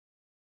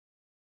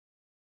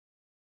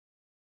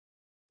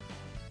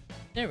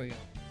There we go.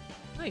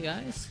 Hi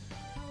guys.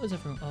 How is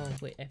everyone? Oh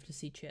wait, I have to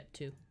see chat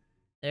too.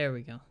 There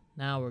we go.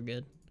 Now we're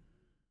good.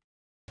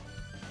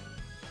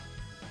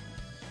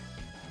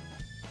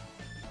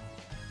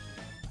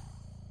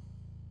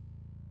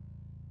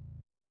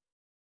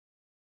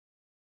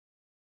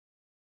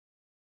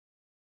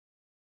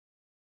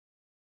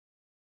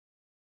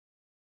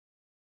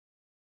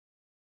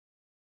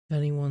 If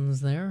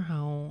anyone's there,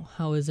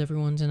 how is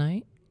everyone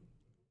tonight?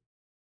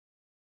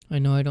 I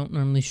know I don't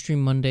normally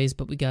stream Mondays,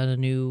 but we got a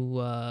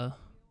new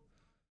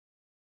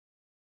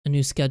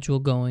schedule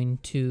going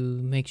to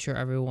make sure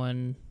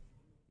everyone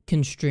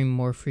can stream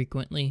more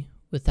frequently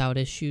without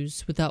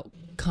issues, without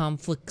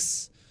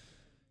conflicts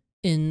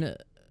in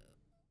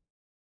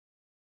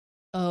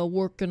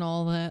work and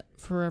all that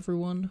for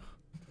everyone.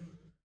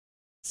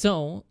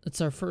 So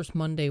it's our first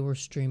Monday we're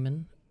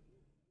streaming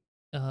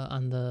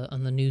on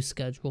the new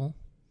schedule.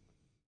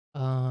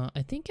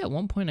 I think at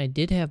one point I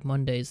did have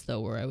Mondays though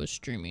where I was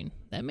streaming.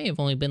 That may have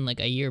only been like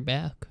a year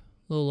back,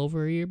 a little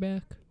over a year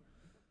back,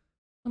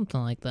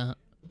 something like that.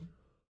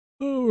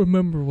 I don't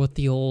remember what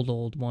the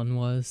old one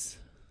was.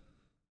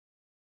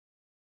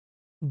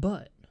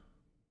 But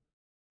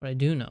what I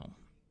do know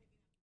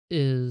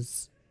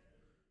is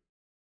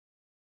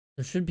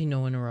there should be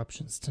no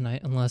interruptions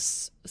tonight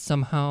unless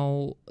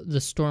somehow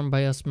the storm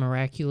by us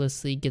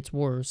miraculously gets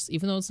worse,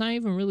 even though it's not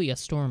even really a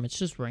storm, it's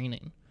just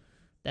raining.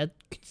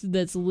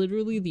 That's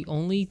literally the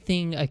only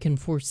thing I can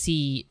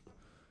foresee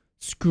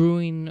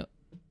screwing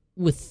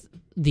with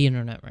the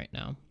internet right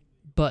now.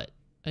 But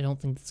I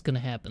don't think that's going to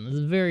happen. It's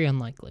very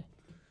unlikely.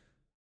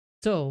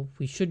 So,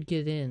 we should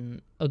get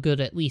in a good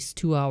at least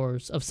 2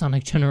 hours of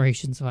Sonic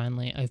Generations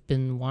finally. I've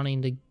been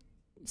wanting to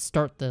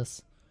start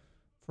this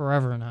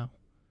forever now.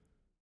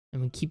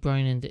 And we keep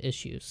running into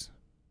issues.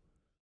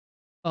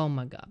 Oh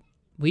my god.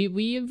 We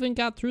even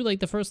got through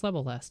like the first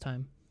level last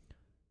time,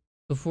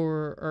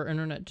 before our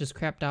internet just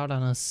crapped out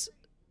on us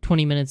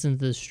 20 minutes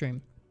into the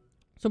stream.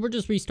 So we're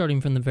just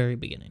restarting from the very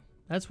beginning.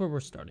 That's where we're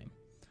starting.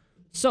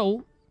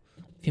 So,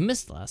 if you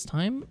missed last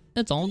time,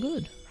 it's all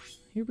good.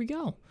 Here we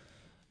go.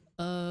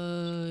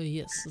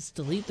 Yes, let's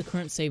delete the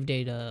current save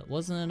data. It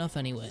wasn't enough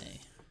anyway.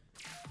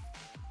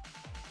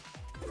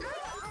 I'll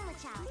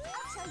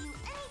tell you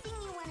anything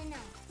you want to know.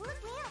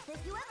 Look me up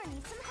if you ever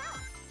need some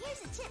help. Here's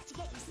a tip to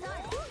get you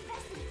started.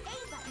 Press the A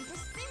button to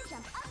spin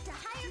jump up to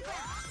higher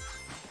ground.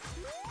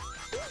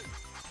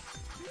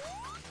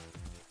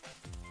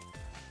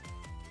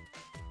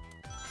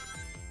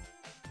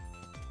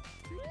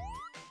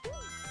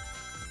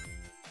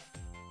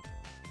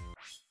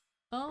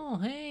 Oh,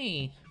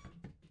 hey.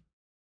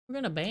 We're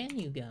gonna ban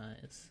you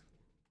guys.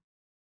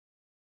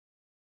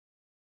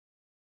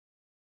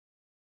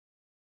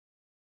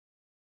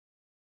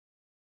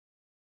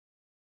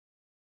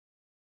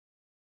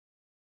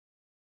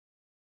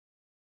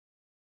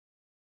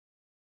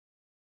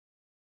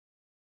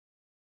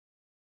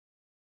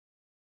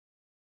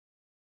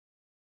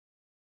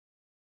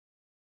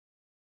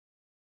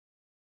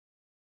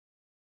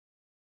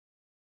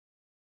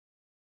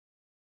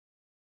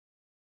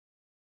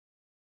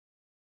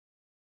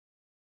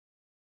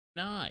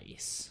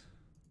 Nice.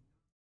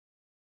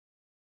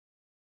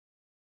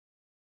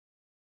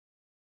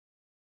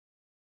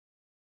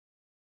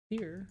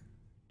 Here,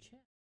 chat.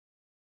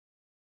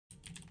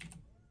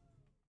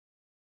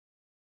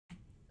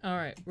 All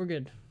right, we're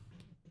good.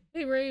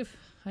 Hey, Rave,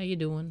 how you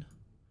doing?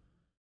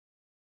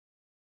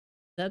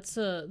 That's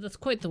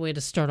quite the way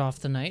to start off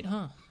the night,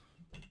 huh?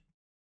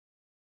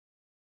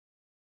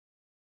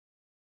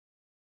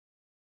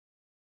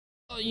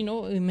 Oh, you know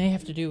what we may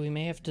have to do? We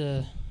may have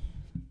to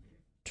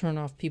turn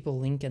off people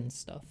linking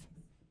stuff.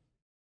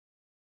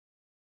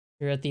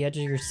 You're at the edge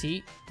of your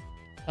seat?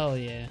 Oh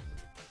yeah.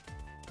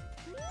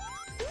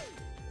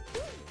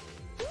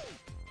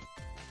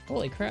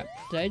 Holy crap,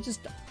 did I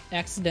just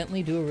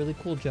accidentally do a really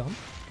cool jump?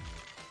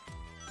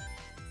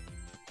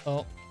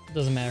 Oh,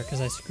 doesn't matter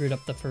because I screwed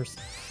up the first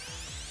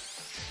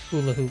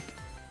hula hoop,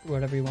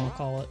 whatever you want to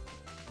call it.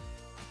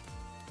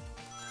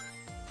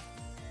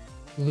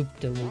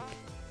 Loop-de-loop.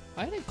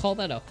 Why did I call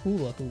that a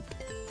hula hoop?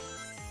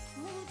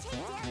 When you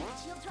take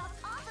damage, you'll drop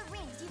all the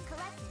rings you've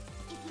collected.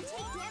 If you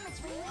take damage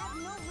when you have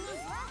no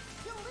rings left,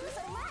 you'll lose a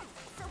life,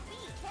 so be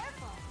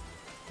careful.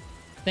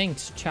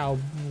 Thanks, Chow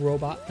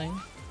robot thing.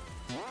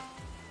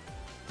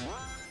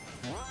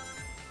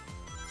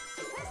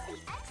 Press the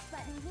X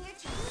button here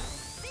to use the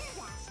spin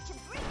dash to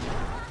break the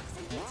blocks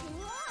and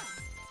continue on.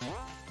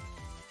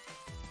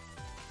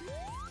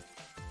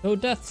 No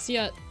deaths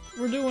yet.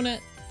 We're doing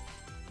it.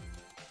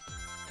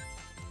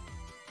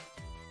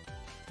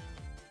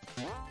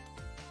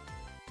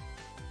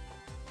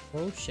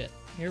 Oh shit.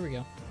 Here we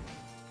go.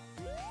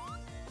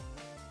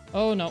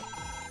 Oh no.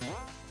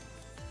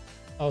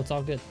 Oh, it's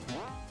all good.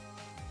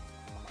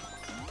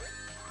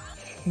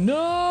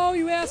 No,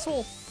 you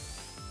asshole!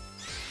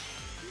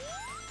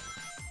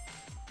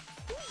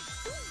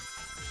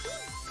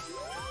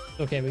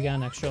 Okay, we got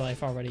an extra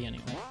life already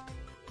anyway.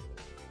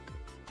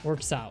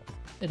 Works out.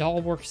 It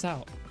all works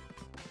out.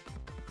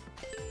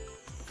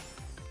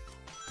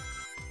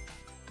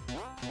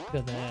 Look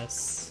at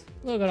this.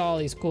 Look at all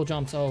these cool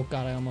jumps. Oh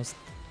god, I almost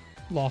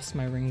lost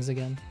my rings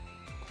again.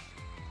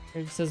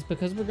 It says,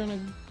 because we're gonna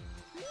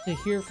to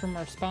hear from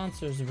our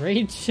sponsors,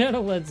 Raid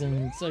Shadow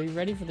Legends. Are you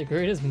ready for the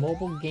greatest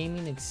mobile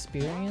gaming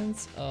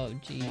experience? Oh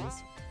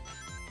jeez.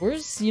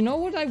 Where's, you know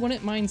what I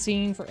wouldn't mind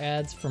seeing for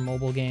ads for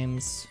mobile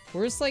games?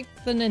 Where's like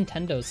the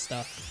Nintendo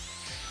stuff?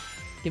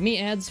 Give me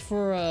ads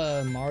for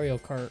Mario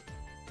Kart.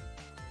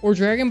 Or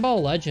Dragon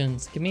Ball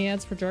Legends. Give me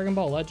ads for Dragon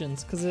Ball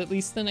Legends, because at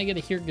least then I get to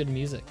hear good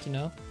music, you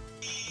know?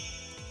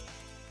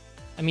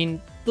 I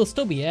mean, there'll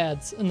still be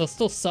ads, and they'll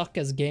still suck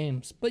as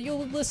games, but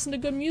you'll listen to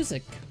good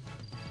music.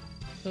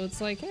 So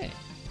it's like, hey,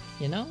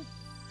 you know?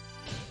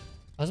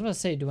 I was about to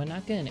say, do I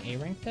not get an A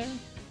rank there?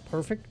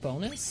 Perfect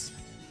bonus?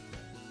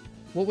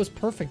 What was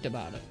perfect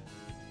about it?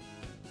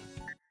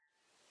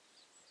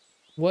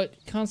 What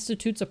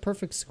constitutes a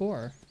perfect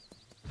score?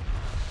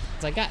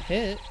 'Cause I got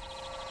hit.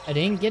 I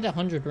didn't get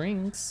 100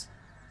 rings.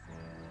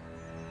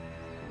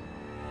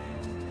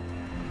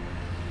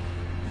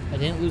 I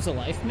didn't lose a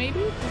life, maybe?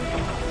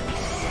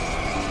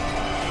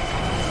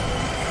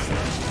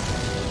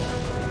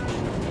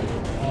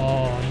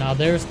 Oh, now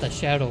there's the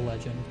Shadow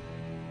Legend.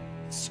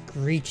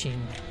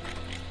 Screeching.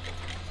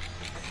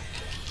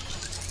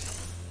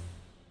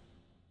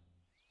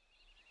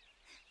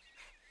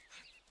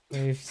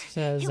 Wave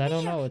says, I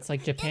don't know, it's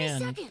like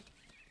Japan.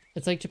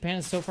 It's like Japan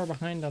is so far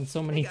behind on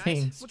so many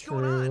things.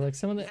 True. Like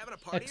some of the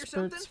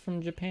experts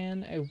from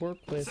Japan I work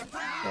with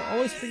are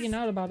always freaking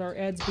out about our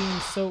ads being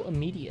so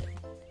immediate.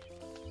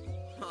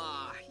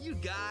 Aw, you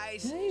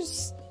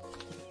guys.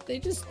 They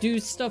just do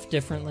stuff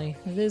differently.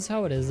 It is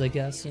how it is, I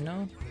guess, you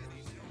know?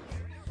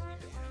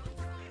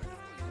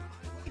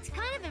 It's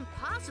kind of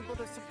impossible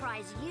to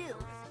surprise you.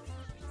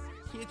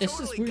 It's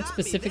just weird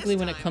specifically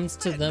when it comes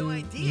to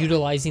them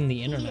utilizing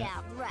the internet,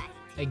 Yeah, right.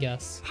 I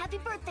guess. Happy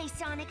birthday,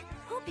 Sonic.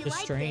 Hope you Just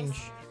like strange.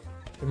 this.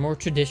 They're more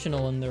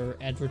traditional in their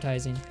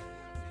advertising.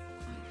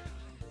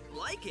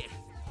 Like it.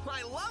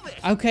 I love it.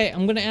 Okay,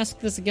 I'm gonna ask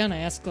this again. I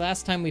asked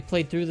last time we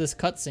played through this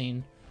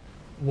cutscene.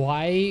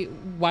 Why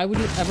would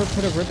you ever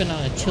put a ribbon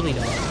on a chili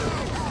dog?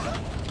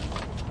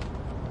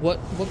 What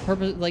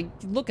purpose? Like,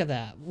 look at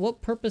that.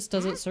 What purpose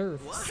does it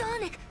serve?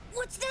 Sonic,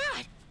 what's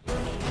that?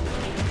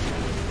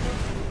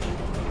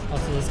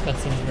 Also, this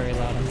cutscene is very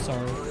loud. I'm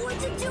sorry.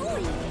 What's it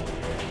doing?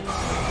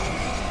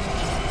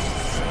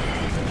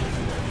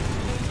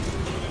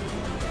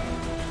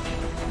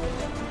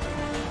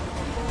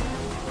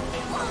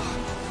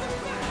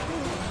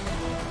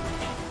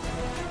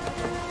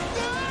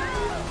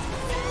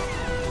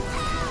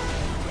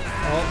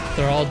 Oh,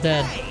 they're all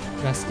dead.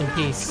 Rest in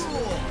peace.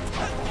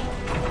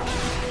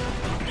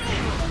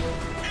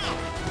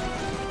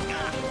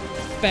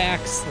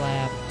 Back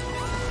slapped.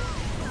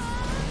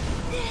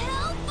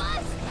 Help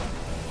us!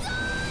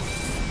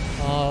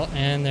 Oh,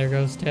 and there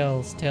goes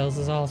Tails. Tails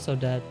is also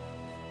dead.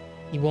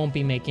 He won't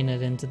be making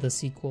it into the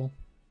sequel.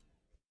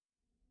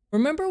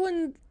 Remember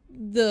when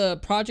the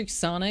Project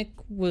Sonic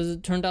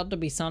turned out to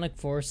be Sonic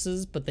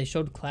Forces, but they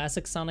showed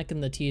classic Sonic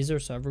in the teaser,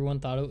 so everyone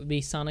thought it would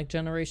be Sonic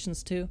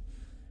Generations 2?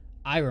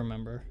 I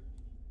remember.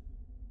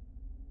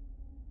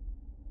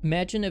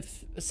 Imagine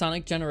if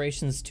Sonic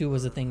Generations 2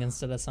 was a thing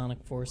instead of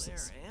Sonic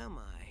Forces. Where am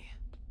I?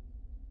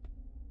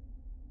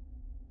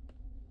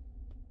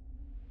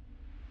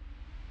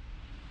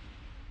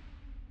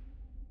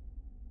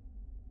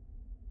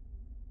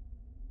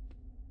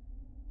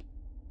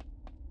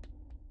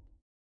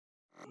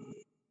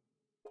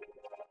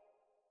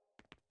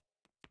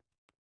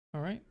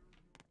 Alright.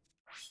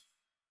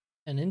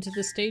 And into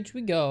the stage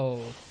we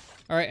go.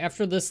 Alright,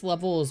 after this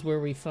level is where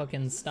we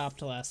fucking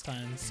stopped last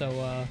time,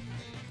 so,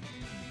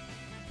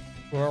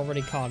 we're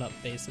already caught up,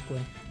 basically.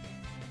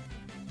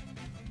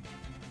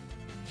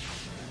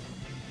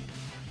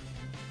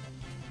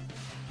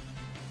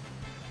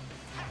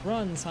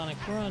 Run, Sonic,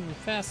 run,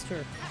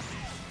 faster!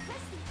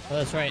 Oh,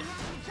 that's right.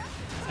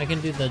 I can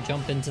do the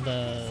jump into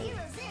the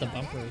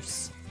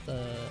bumpers,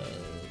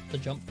 the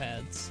jump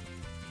pads.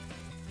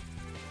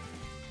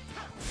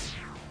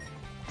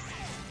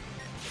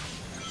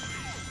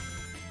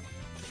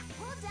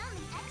 Hold down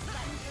the X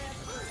button for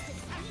a boost of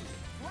speed.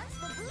 Once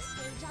the boost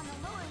stage on the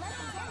lower left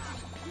is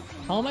empty, you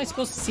can How am I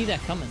supposed to see that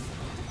coming?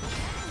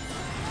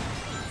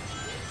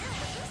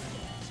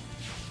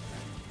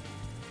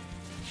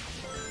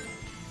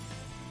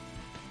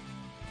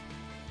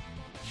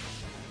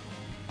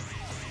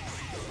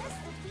 press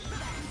the B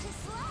button to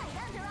slide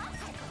under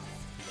obstacles.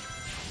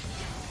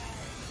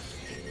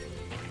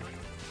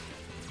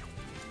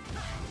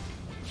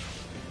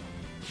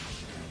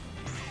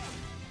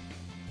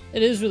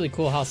 It is really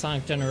cool how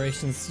Sonic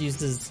Generations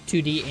uses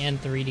 2D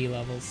and 3D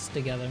levels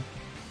together.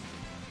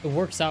 It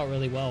works out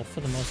really well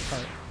for the most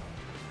part.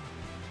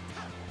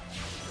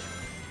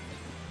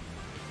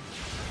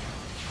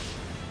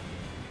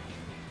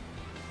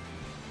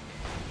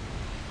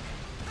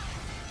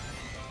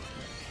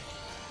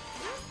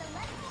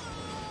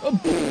 Oh,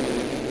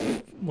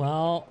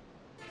 well,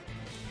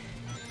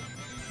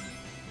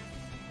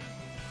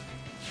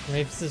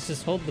 Rafe says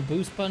just hold the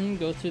boost button,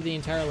 go through the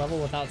entire level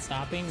without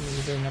stopping, the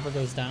user never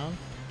goes down.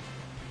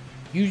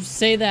 You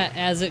say that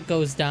as it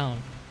goes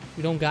down.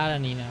 We don't got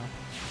any now.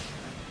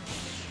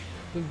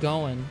 Keep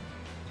going.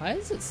 Why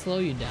does it slow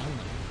you down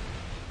though?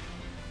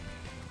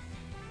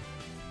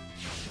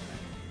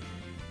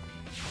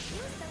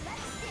 Use the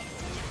left stick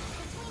to jump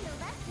between the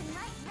left and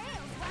right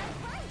rails while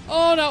running.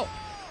 Oh no!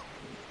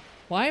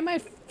 Why am I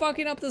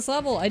fucking up this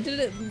level? I did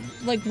it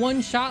like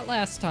one shot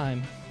last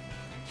time.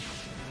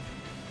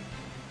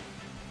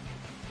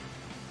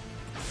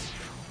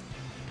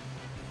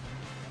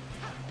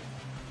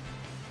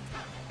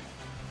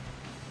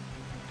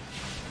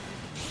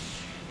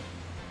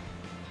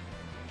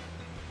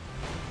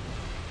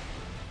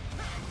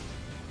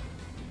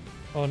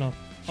 Oh no.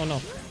 Oh no.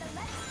 Use the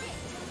left stick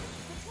to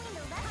jump between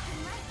the left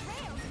and right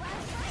rails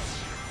while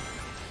running.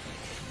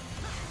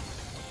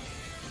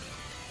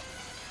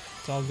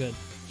 It's all good.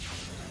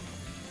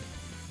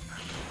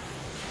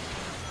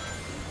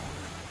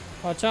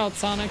 Watch out,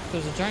 Sonic.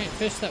 There's a giant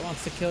fish that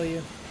wants to kill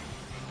you.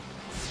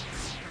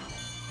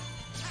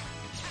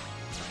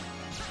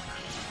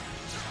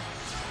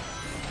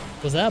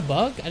 Was that a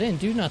bug? I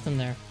didn't do nothing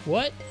there.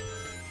 What?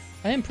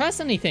 I didn't press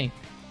anything.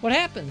 What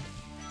happened?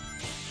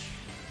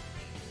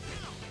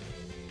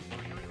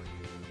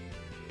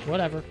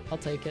 Whatever. I'll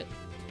take it.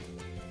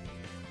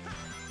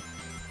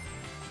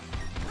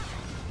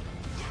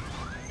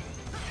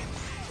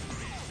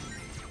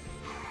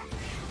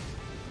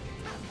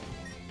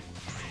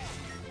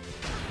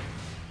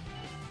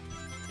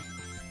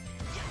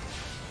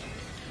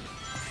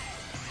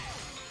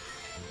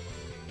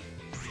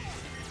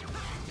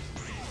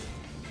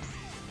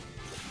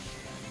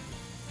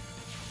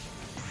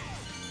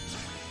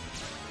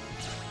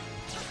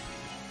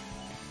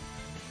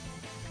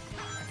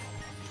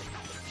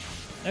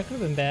 That could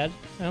have been bad.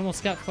 I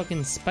almost got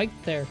fucking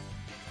spiked there.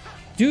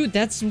 Dude,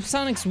 that's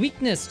Sonic's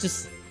weakness.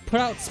 Just put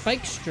out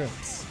spike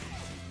strips.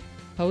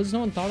 How has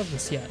no one thought of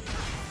this yet?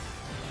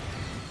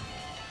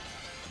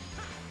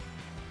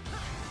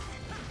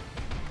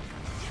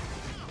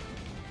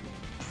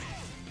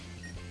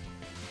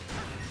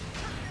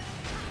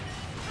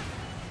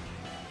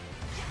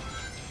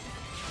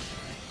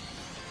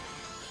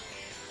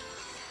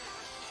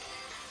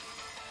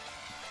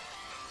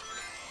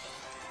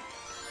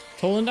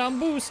 Holding down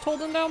boost,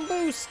 holding down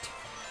boost.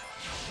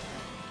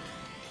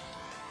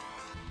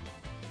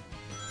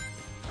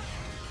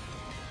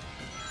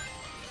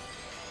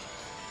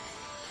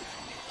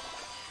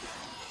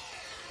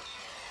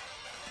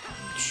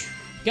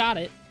 Got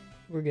it.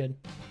 We're good.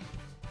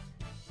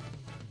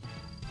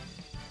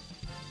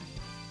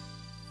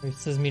 It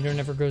says meter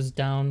never goes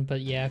down,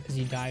 but yeah, because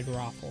you died,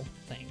 Raffle.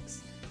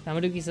 Thanks.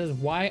 Namaduki says,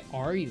 why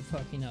are you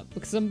fucking up?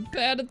 Because I'm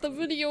bad at the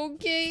video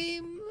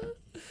game.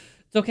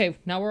 It's okay,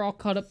 now we're all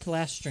caught up to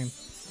last stream.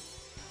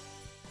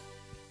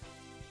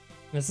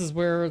 This is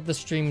where the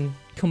stream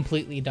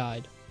completely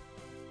died.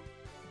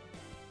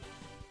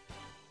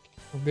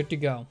 We're good to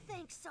go.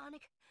 Thanks,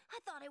 Sonic. I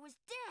thought I was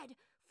dead,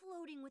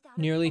 floating without.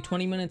 Nearly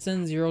 20 minutes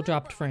in, 0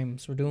 dropped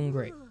frames. We're doing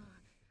great.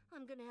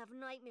 I'm gonna have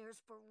nightmares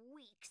for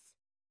weeks.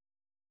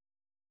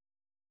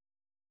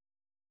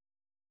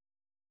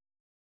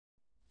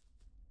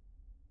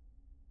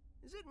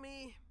 Is it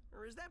me,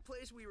 or is that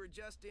place we were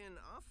just in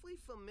awfully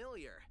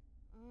familiar?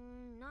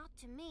 Not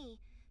to me,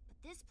 but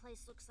this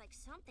place looks like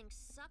something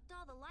sucked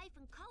all the life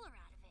and color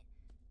out of it.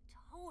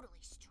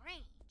 Totally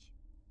strange.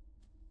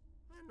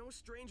 No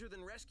stranger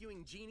than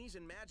rescuing genies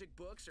in magic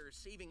books or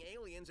saving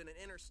aliens in an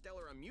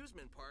interstellar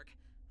amusement park.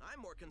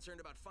 I'm more concerned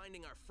about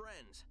finding our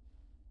friends.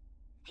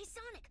 Hey,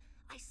 Sonic,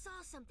 I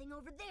saw something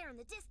over there in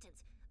the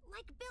distance,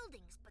 like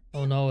buildings, but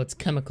Oh no, it's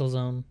Chemical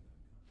Zone.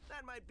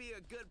 That might be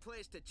a good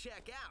place to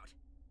check out.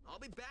 I'll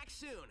be back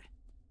soon.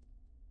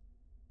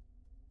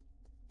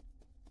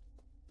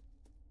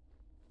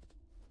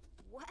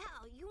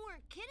 Wow, you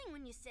weren't kidding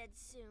when you said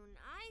soon.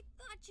 I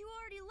thought you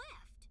already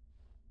left.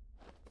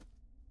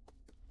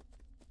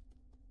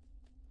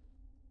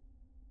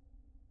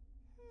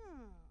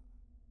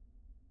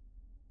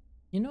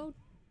 You know,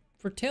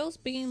 for Tails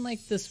being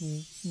like this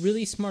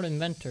really smart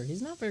inventor,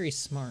 he's not very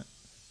smart.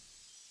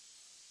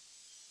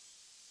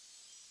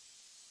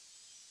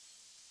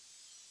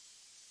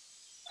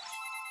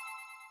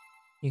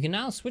 You can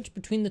now switch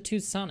between the two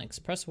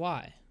Sonics. Press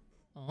Y.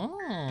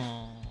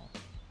 Oh.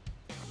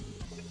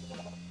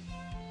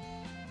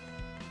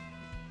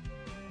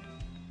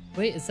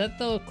 Wait, is that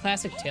the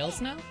classic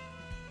Tails now?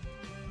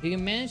 If you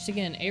can manage to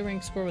get an A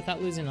rank score without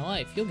losing a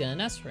life, you'll get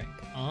an S rank.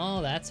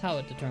 Oh, that's how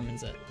it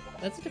determines it.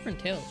 That's a different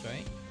Tails,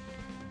 right?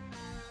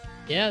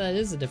 Yeah, that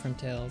is a different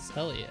Tails.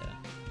 Hell yeah.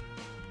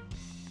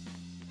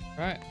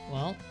 Alright,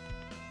 well.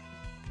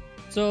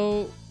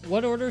 So,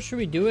 what order should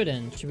we do it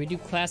in? Should we do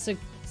classic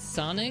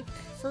Sonic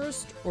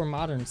first or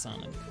modern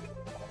Sonic?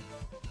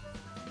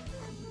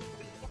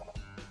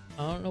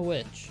 I don't know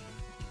which.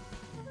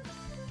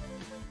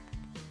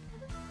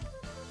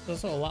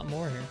 There's also a lot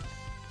more here.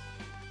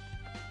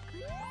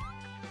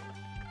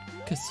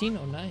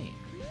 Casino night.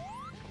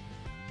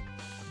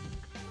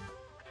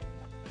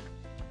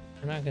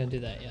 We're not gonna do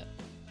that yet.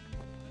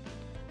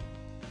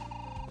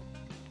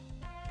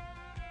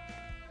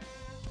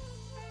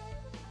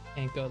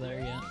 Can't go there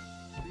yet.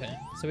 Okay,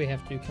 so we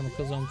have to do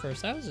Chemical Zone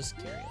first. I was just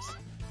curious.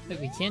 Wait,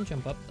 we can't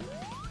jump up though.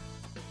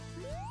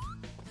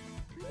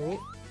 Oh,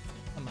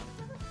 come on.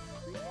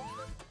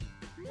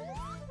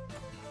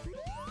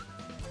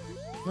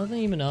 Nothing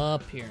even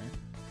up here.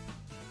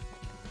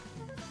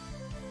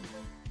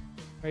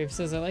 Brave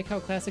says, I like how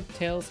Classic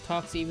Tails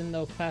talks even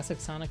though Classic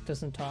Sonic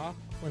doesn't talk.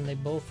 When they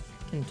both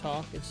can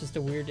talk, it's just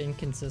a weird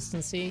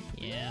inconsistency.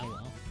 Yeah,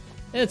 well,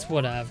 it's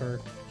whatever.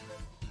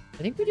 I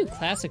think we do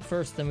Classic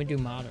first, then we do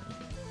Modern.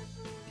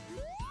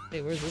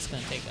 Wait, where's this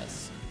gonna take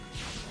us?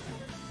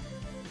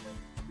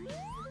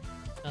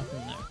 Nothing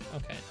there.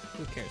 Okay,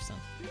 who cares then?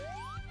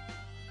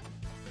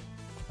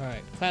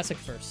 Alright, Classic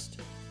first.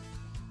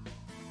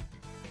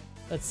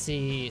 Let's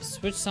see.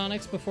 Switch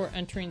Sonics before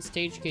entering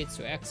stage gates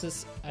to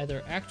access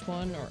either Act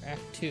 1 or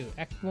Act 2.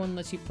 Act 1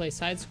 lets you play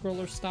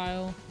side-scroller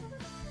style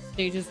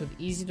stages with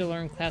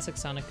easy-to-learn classic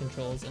Sonic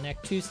controls. In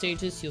Act 2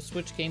 stages, you'll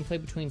switch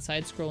gameplay between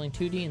side-scrolling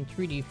 2D and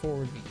 3D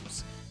forward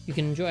views. You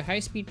can enjoy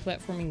high-speed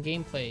platforming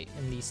gameplay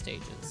in these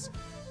stages.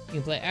 You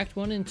can play Act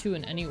 1 and 2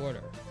 in any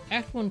order.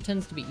 Act 1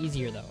 tends to be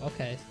easier though,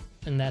 okay,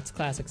 and that's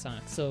classic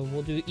Sonic, so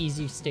we'll do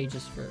easy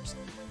stages first.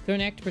 Clear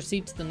an act to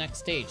proceed to the next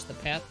stage. The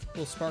path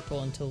will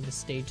sparkle until the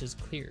stage is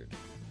cleared.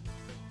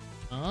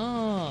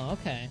 Oh,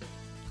 okay.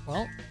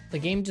 Well, the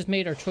game just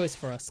made our choice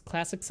for us.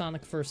 Classic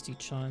Sonic first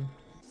each time,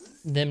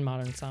 then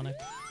Modern Sonic.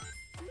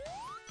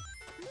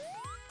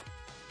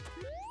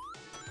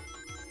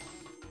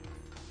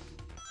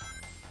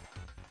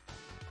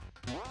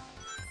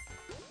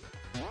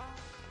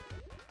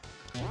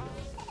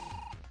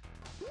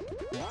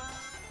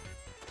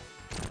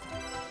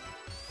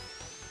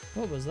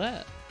 What was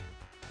that?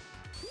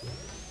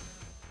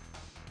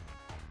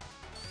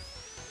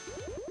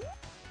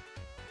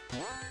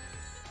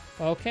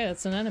 Okay,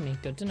 that's an enemy.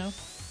 Good to know.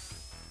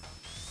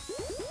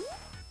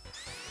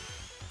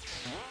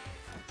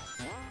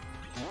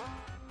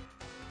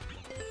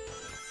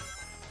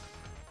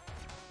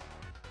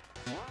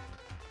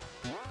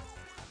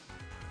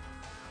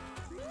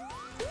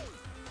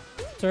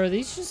 So are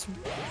these just,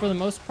 for the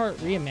most part,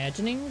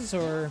 reimaginings,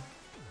 or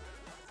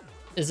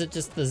is it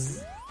just the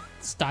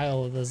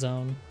style of the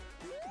zone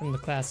from the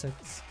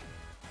classics?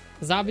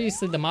 Because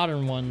obviously the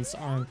modern ones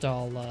aren't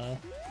all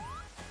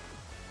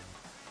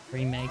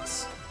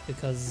remakes,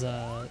 because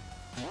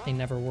they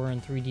never were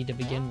in 3D to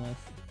begin with.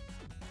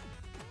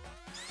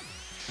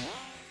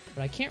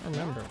 But I can't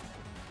remember.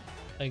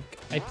 Like,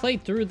 I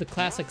played through the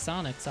classic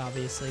Sonics,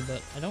 obviously,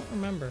 but I don't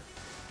remember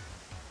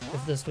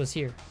if this was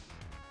here.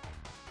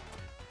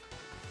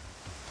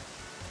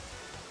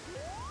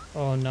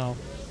 Oh no.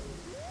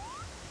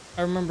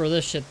 I remember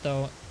this shit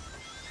though,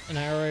 and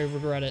I already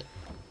regret it.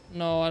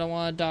 No, I don't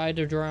want to die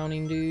to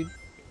drowning, dude.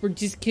 We're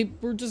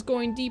just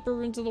going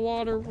deeper into the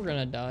water. We're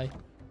gonna die.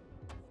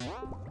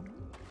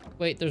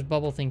 Wait, there's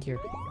bubble thing here.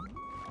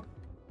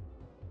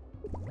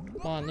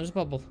 Come on, there's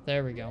bubble.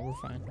 There we go. We're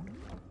fine.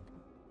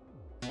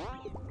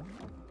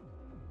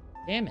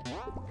 Damn it.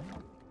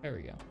 There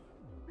we go.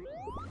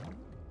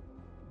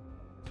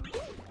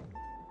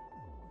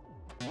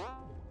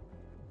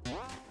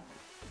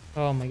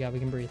 Oh my god, we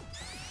can breathe.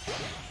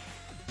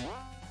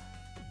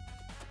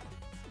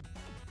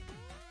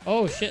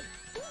 Oh shit.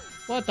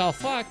 What the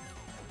fuck?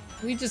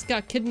 We just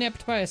got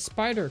kidnapped by a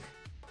spider.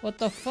 What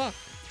the fuck?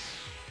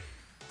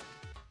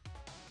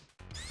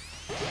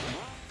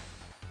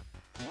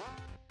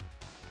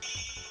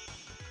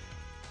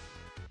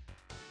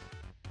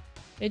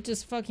 It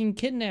just fucking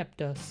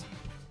kidnapped us.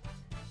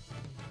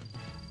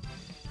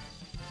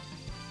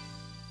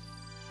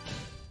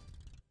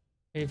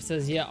 Dave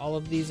says, yeah, all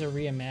of these are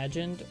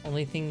reimagined.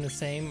 Only thing the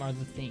same are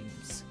the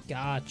themes.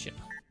 Gotcha.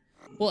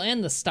 Well,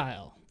 and the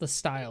style. The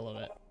style of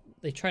it.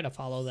 They try to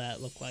follow that,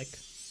 it look like.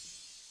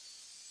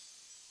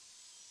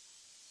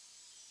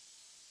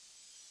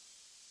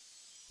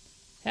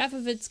 Half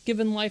of it's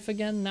given life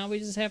again. Now we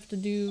just have to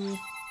do...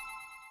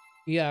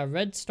 Yeah,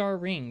 red star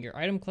ring. Your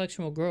item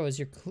collection will grow as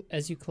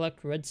you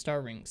collect red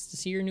star rings. To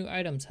see your new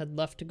items, head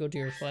left to go to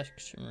your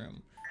collection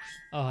room.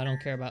 Oh, I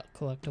don't care about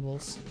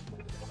collectibles.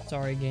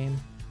 Sorry, game.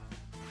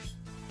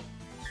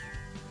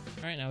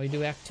 Alright, now we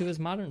do Act 2 as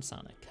Modern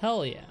Sonic.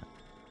 Hell yeah.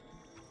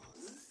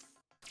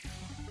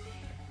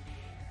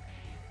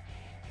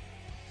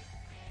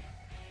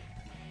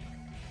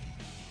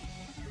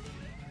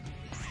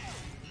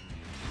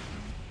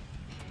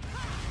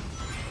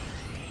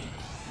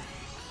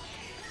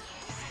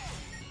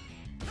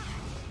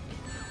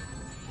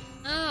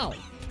 Ow!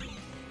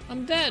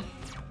 I'm dead!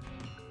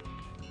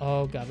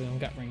 Oh god, we don't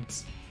got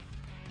rings.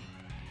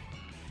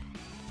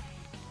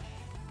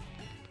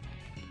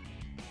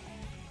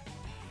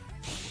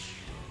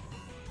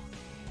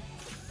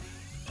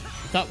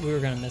 Thought we were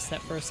gonna miss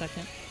that for a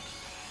second.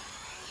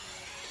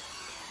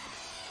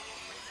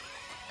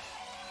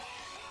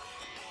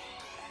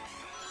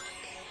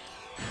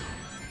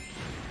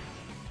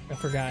 I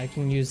forgot I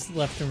can use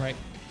left and right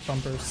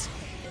bumpers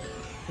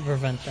to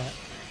prevent that.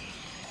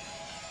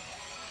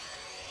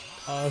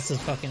 Oh, this is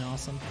fucking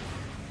awesome.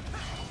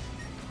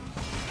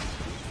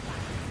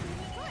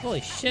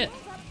 Holy shit.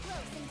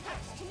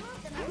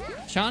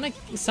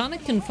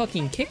 Sonic can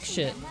fucking kick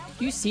shit.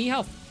 Do you see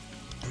how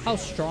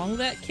strong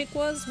that kick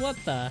was? What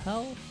the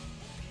hell?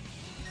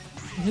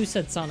 Who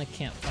said Sonic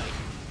can't fight?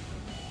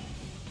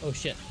 Oh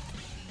shit.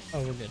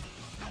 Oh, we're good.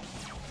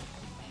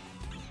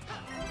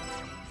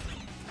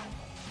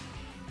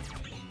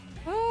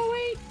 Oh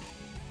wait.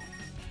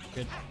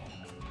 Good.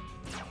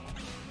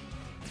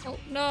 Oh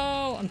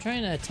no! I'm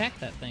trying to attack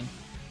that thing.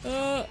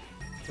 We're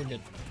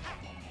good.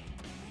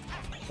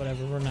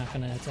 Whatever, we're not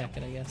gonna attack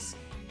it, I guess.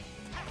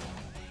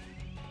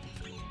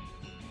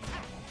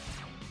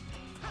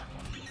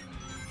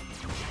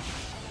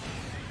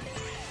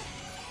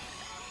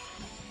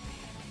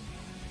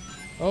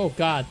 Oh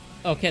god.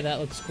 Okay, that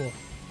looks cool.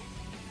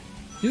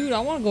 Dude, I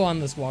want to go on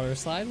this water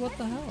slide. What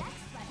the hell?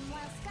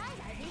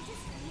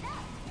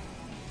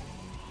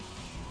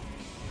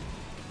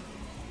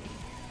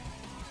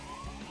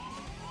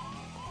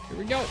 Here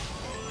we go.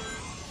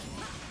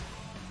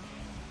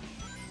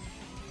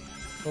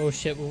 Oh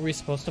shit, were we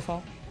supposed to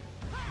fall?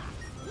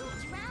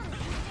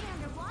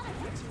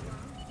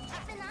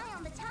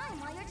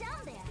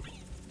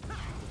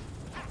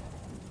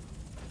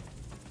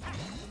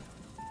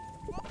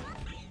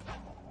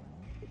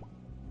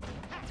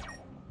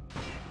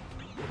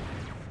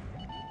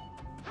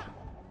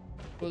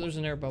 Oh, there's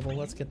an air bubble.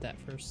 Let's get that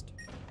first.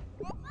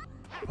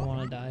 I don't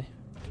want to die.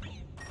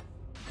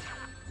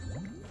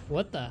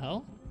 What the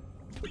hell?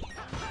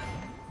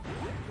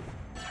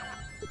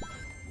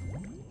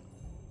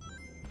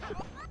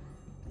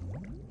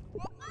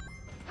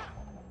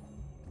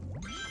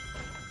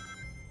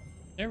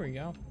 There we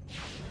go.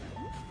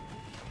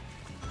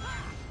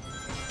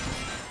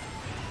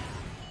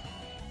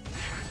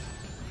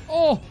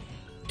 Oh,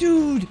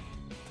 dude,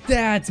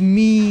 that's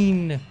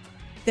mean.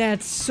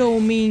 That's so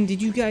mean.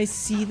 Did you guys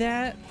see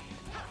that?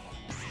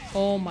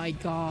 Oh my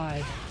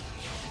god.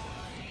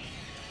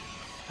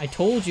 I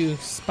told you,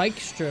 spike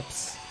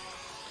strips.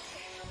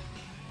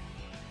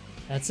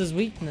 That's his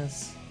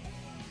weakness.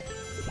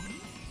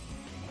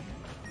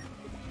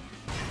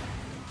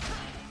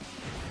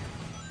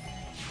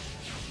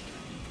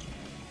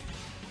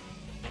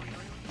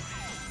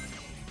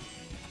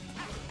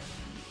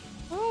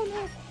 Oh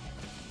no.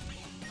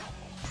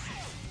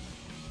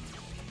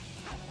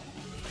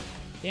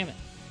 Damn it.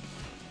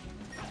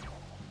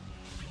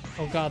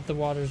 Oh god, the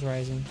water's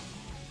rising.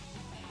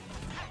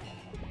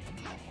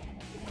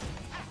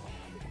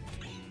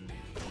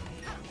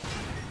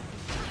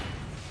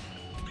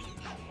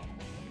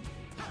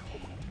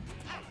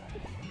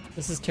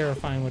 This is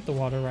terrifying with the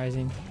water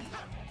rising.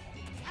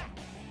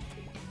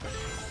 I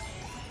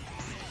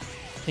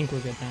think we're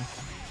good now.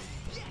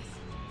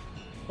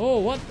 Oh,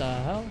 what the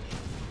hell?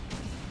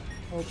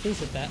 Oh, please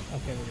hit that.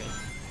 Okay, we're good.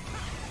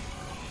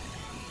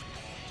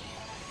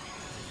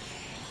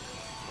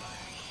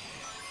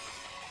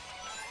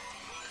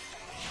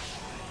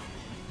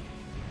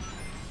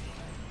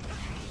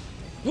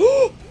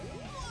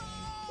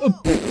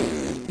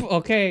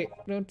 Okay,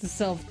 note to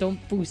self, don't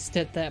boost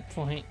at that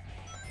point.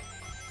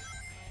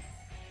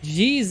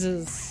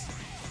 Jesus.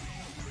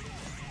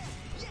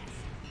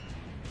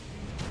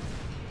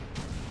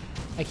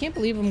 I can't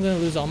believe I'm gonna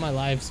lose all my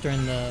lives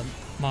during the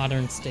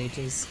modern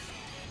stages.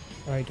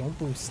 Alright, don't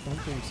boost,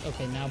 don't boost.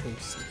 Okay, now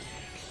boost.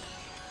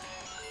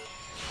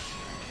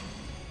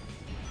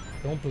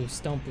 Don't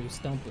boost, don't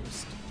boost, don't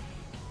boost.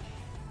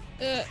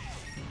 Good.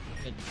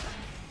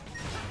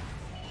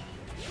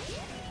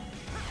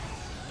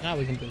 Now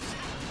we can boost.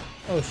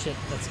 Oh shit,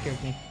 that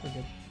scared me. We're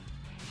good.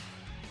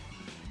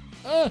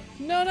 Oh,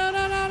 no, no,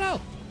 no, no,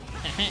 no!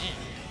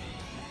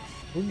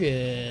 We're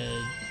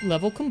good.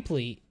 Level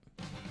complete.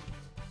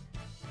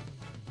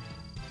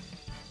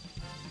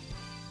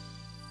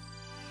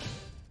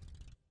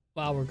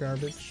 Wow, we're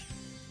garbage.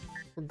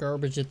 We're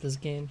garbage at this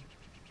game.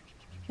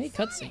 Hey,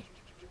 cutscene.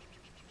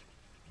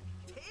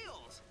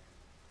 Tails!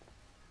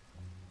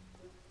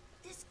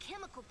 This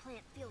chemical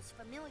plant feels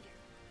familiar.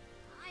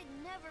 I'd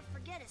never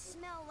forget a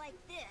smell like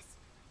this.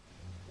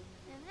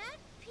 And that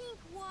pink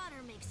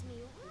water makes me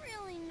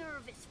really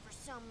nervous for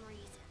some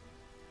reason.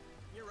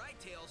 You're right,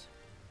 Tails.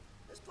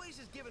 This place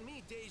is giving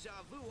me deja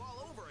vu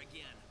all over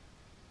again.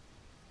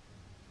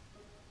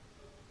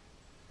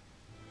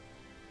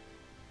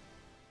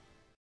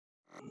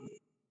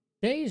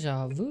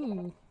 Deja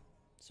vu?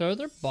 So are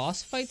there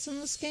boss fights in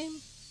this game?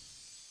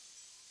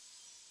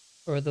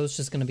 Or are those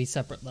just gonna be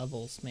separate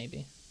levels,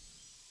 maybe?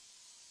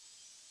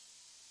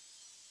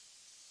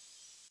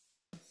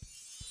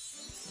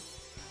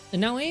 And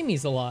now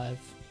Amy's alive.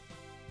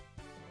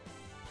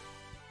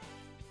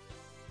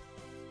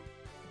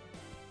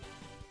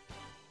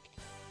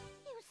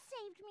 You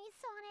saved me,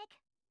 Sonic.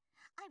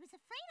 I was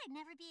afraid I'd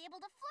never be able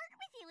to flirt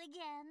with you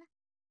again.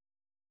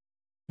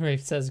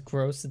 Rafe says,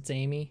 gross, it's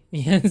Amy.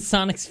 Yeah,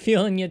 Sonic's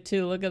feeling you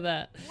too, look at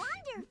that.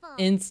 Wonderful.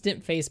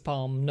 Instant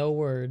facepalm, no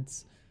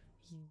words.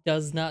 He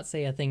does not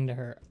say a thing to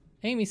her.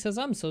 Amy says,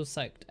 I'm so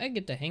psyched. I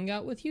get to hang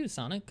out with you,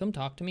 Sonic. Come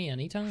talk to me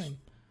anytime.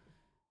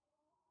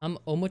 I'm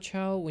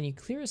Omochao. When you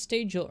clear a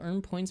stage, you'll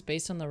earn points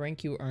based on the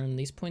rank you earn.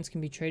 These points can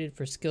be traded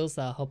for skills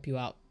that'll help you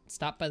out.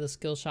 Stop by the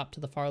skill shop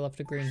to the far left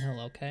of Green Hill,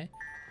 okay?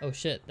 Oh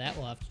shit, that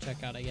we'll have to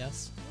check out, I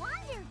guess.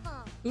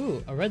 Wonderful.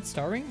 Ooh, a red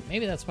star ring?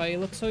 Maybe that's why you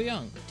look so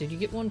young. Did you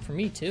get one for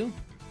me too?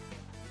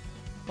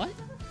 What?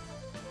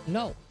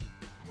 No.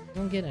 I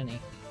don't get any.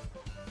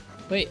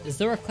 Wait, is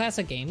there a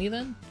classic Amy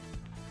then?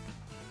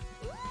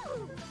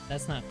 Ooh.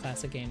 That's not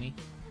classic Amy.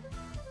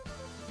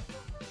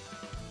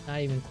 Not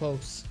even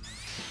close.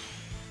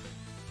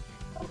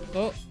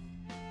 Oh!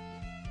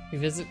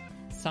 Revisit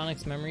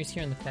Sonic's memories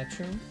here in the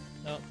collection room?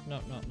 No.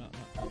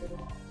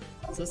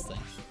 What's this thing?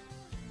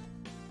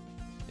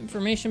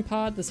 Information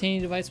pod. This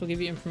handy device will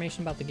give you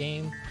information about the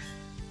game.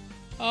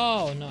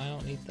 Oh, no, I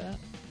don't need that.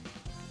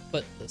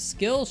 But the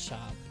skill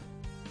shop.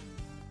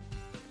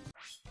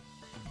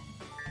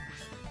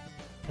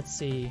 Let's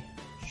see.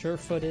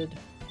 Sure-footed.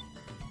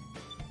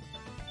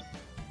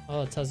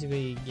 Oh, it tells you what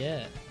you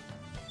get.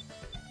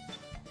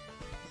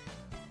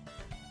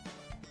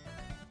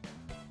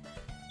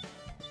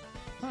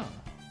 Huh.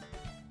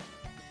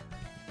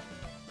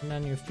 And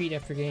on your feet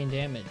after getting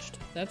damaged.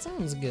 That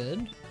sounds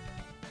good.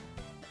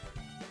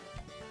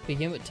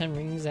 Begin with 10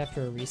 rings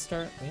after a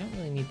restart. We don't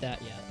really need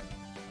that yet.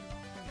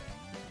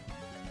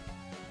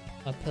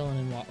 Uphill and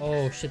in water.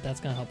 Oh shit, that's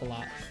gonna help a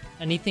lot.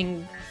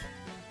 Anything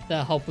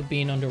that help with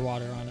being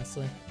underwater,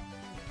 honestly.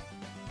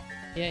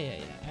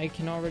 Yeah. I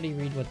can already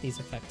read what these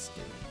effects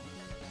do.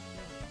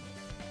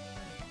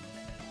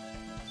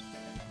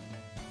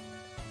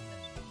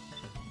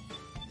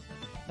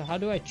 So how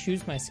do I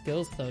choose my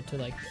skills though to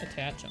like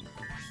attach them?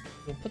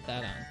 We'll put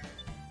that on.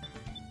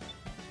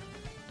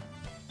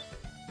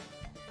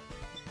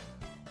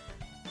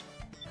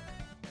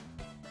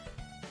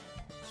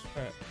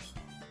 Alright.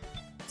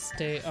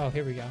 Stay. Oh,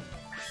 here we go.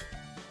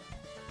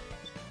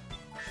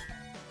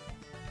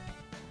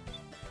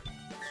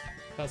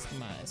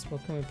 Customize.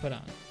 What can we put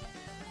on?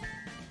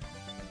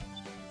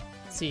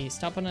 Let's see.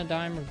 Stop on a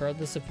dime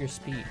regardless of your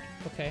speed.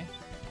 Okay.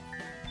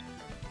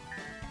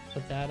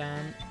 Put that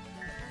on.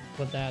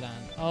 Put that on.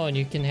 Oh, and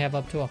you can have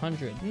up to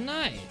 100.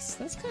 Nice.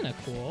 That's kind of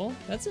cool.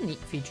 That's a neat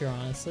feature,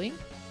 honestly.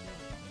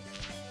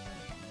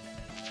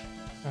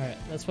 Alright,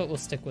 that's what we'll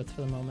stick with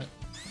for the moment.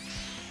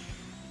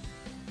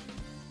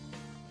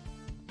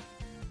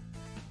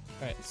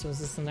 Alright, so is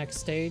this the next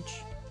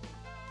stage?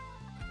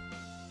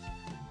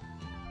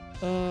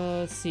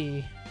 Let's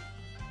see.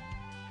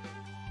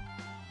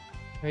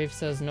 Rave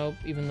says nope,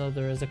 even though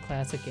there is a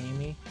classic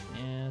Amy.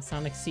 Yeah,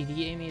 Sonic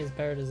CD Amy is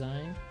better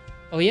designed.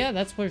 Oh yeah,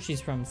 that's where she's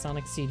from,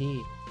 Sonic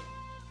CD.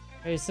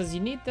 Rave says you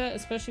need that,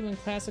 especially when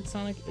classic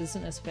Sonic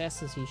isn't as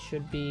fast as he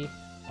should be.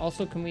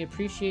 Also, can we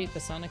appreciate the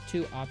Sonic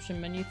 2 option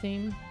menu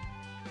theme?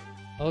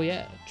 Oh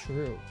yeah,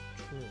 true.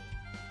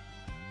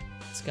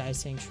 Sky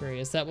Sanctuary.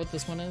 Is that what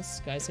this one is?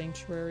 Sky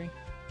Sanctuary?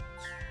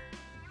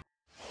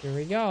 Here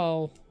we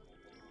go.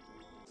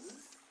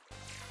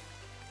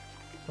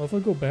 What if I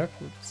go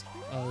backwards?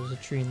 Oh, there's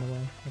a tree in the way.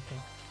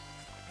 Okay.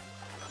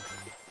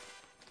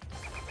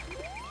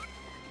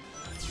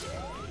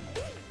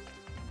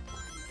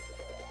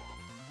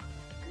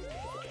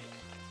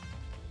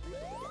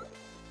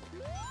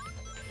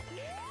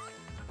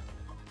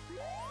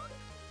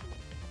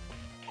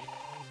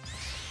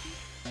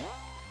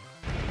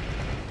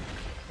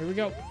 Here we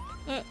go.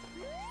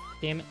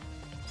 Damn it.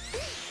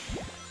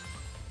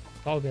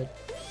 All good.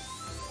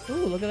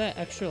 Ooh, look at that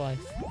extra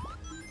life.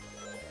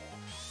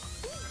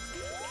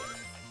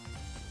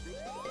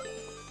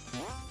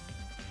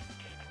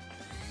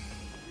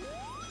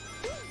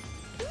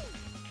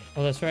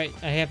 Oh, that's right.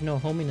 I have no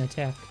homing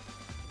attack.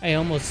 I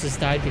almost just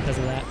died because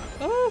of that.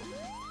 Oh!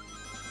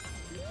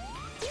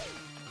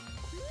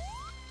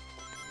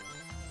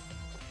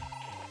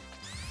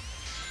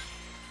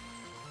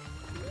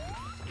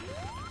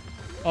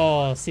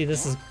 Oh, see,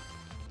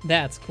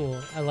 that's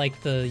cool. I like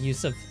the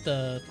use of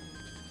the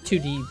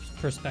 2D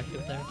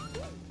perspective there.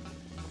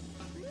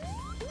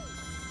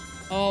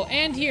 Oh,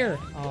 and here!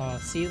 Oh,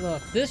 see,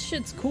 look. This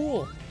shit's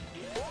cool.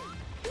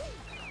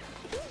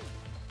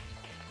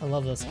 I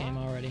love this game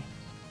already.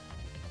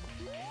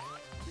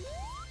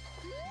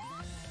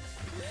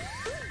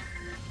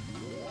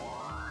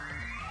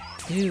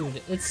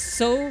 Dude, it's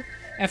so...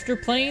 After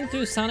playing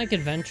through Sonic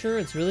Adventure,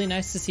 it's really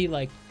nice to see,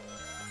 like,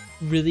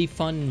 really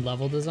fun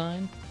level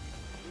design.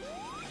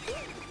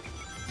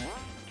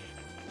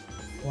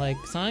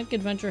 Like, Sonic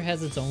Adventure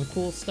has its own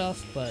cool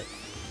stuff, but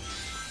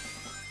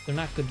they're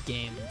not good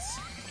games.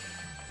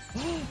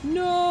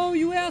 No,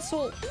 you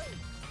asshole!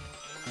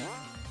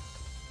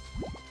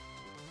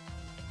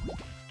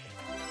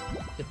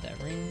 Get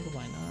that ring,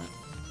 why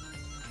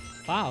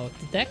not? Wow,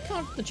 did that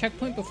count the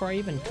checkpoint before I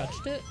even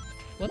touched it?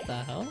 What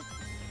the hell?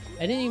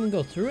 I didn't even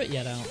go through it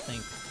yet, I don't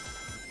think.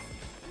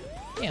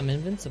 Yeah, I'm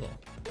invincible.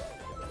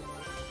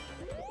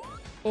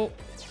 Oh.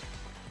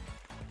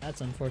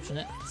 That's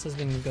unfortunate. It says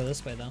we can go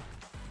this way, though.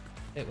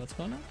 Wait, what's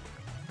going on?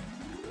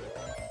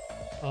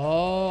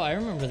 Oh, I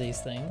remember these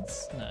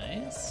things.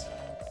 Nice.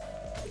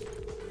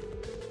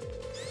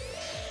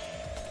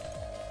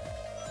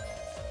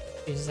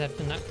 We just have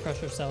to not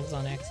crush ourselves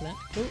on accident.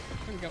 Oh,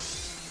 there we go.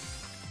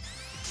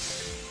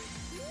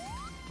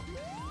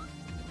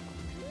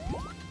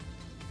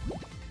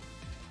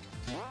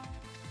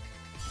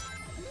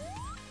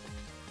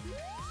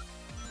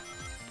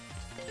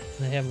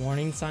 They have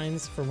warning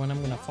signs for when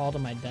I'm gonna fall to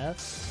my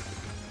death.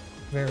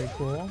 Very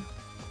cool.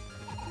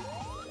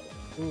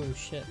 Ooh,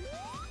 shit.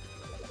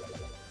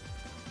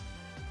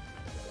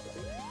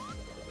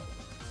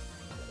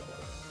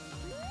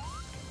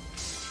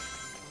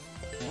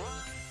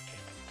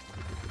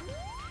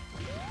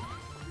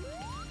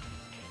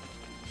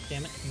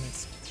 Damn it, I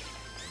missed.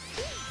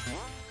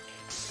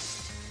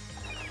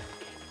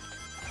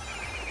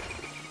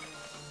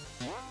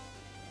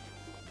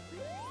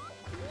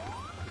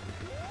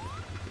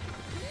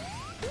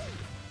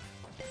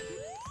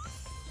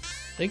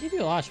 They give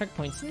you a lot of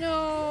checkpoints.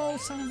 No,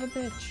 son of a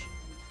bitch.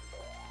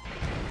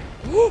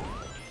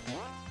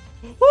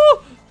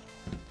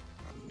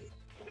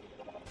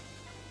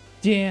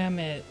 Damn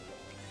it.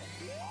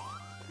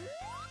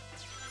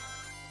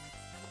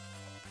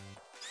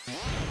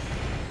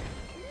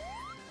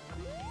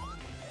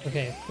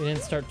 Okay, we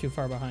didn't start too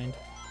far behind.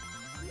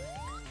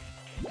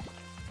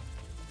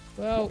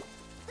 Whoa.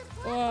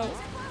 Whoa.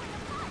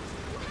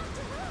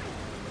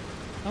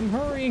 I'm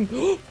hurrying.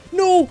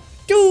 No,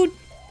 dude.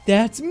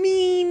 That's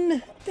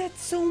mean!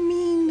 That's so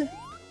mean!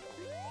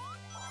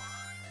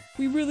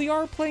 We really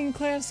are playing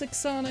classic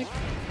Sonic.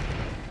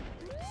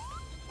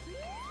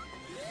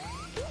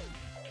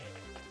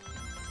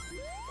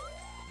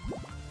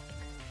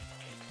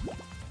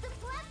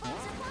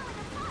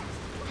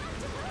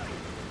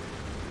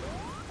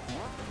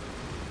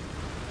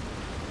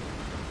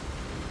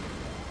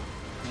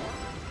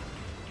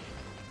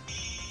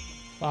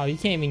 Wow, you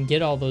can't even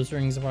get all those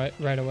rings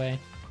right away.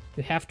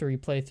 You have to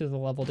replay through the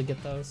level to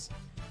get those.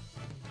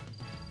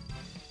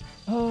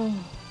 Oh,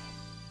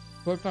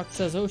 Fox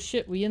says, oh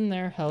shit, we in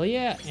there. Hell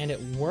yeah. And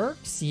it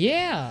works?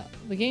 Yeah,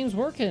 the game's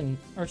working.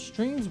 Our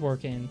stream's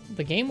working.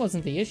 The game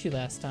wasn't the issue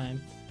last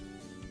time.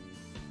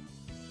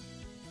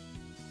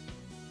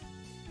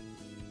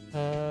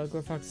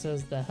 Fox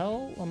says, the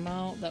hell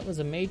amount? That was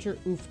a major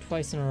oof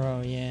twice in a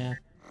row. Yeah.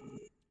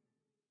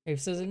 He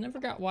says, I never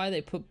got why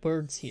they put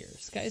birds here.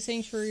 Sky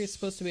Sanctuary is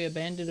supposed to be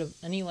abandoned of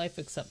any life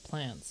except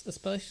plants,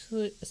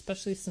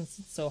 especially since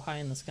it's so high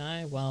in the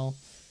sky. Well,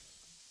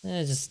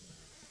 just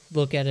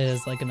look at it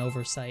as like an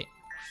oversight.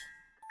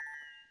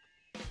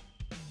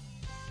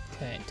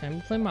 Okay,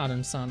 time to play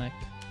Modern Sonic.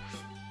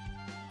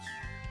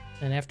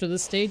 And after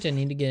this stage, I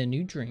need to get a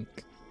new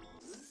drink.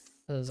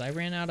 Because I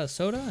ran out of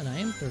soda and I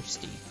am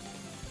thirsty.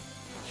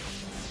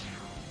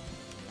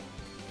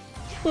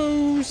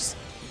 Booze!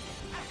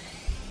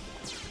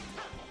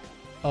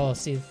 Oh,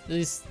 see,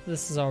 this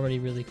is already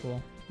really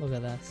cool. Look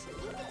at that.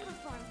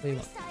 What do you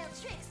want?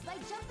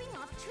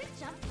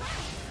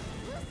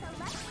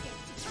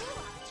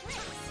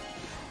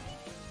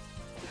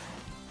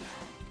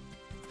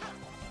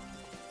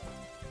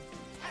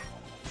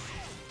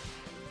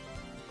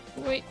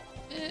 Wait,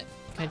 can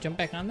I jump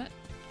back on that?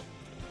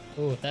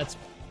 Oh, that's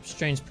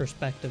strange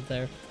perspective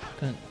there.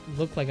 Couldn't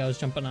look like I was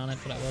jumping on it,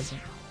 but I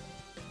wasn't.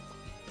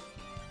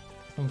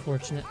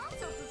 Unfortunate.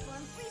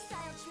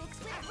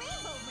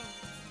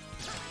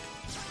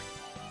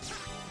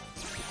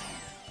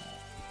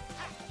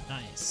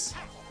 Nice.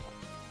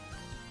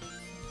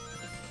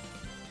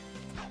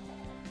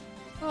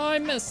 Oh, I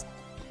missed.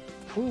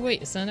 Oh,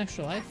 wait, is that an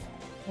extra life?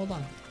 Hold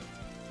on.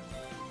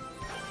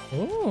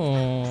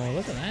 Oh,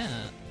 look at that.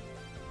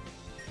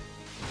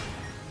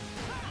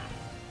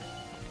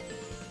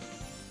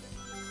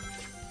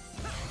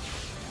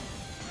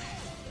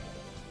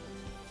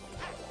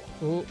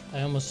 Oh,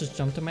 I almost just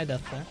jumped to my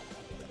death there.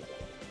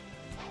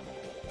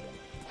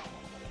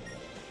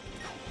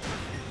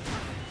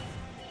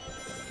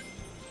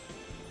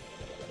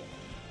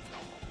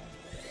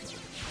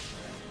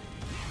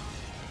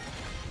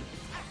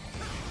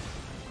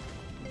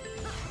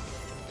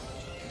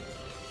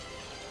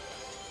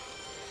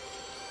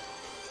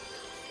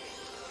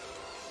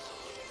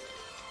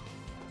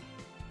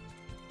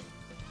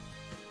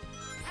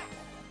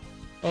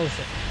 Oh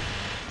shit.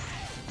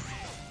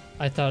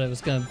 I thought it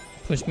was gonna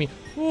push me.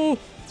 Ooh.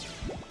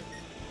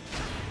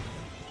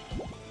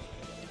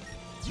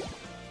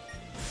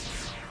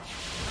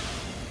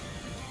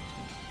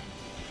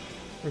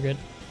 We're good.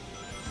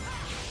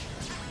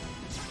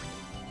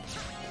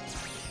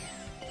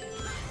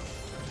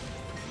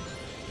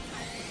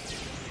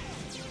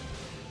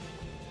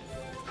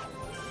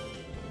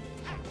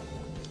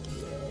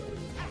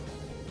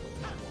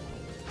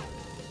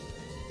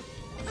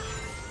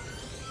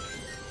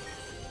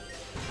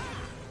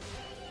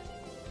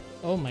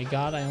 Oh my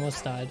god, I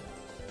almost died.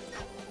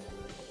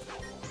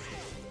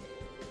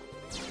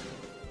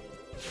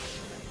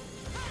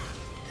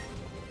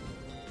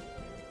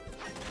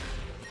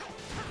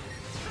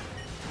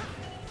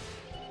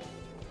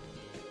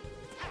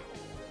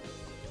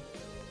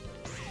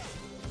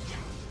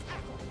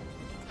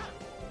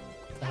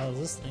 What the hell is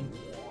this thing?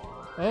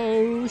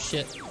 Oh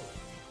shit.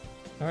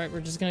 Alright, we're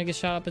just gonna get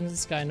shot up into the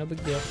sky, no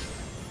big deal.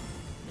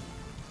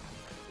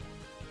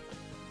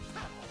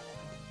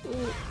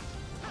 Ooh.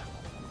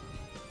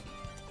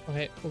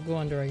 Okay, we'll go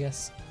under, I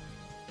guess.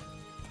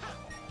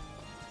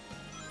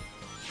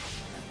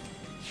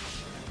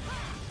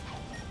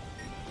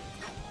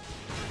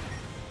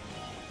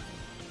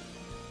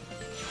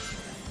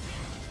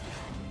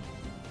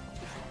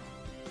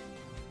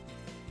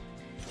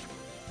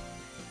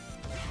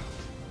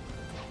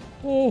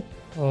 Oh,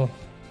 oh,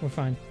 we're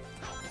fine.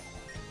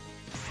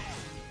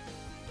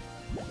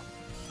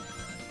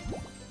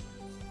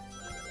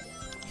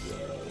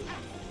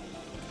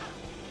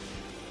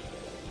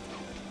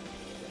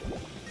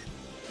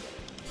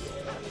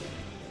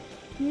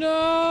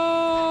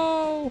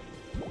 No!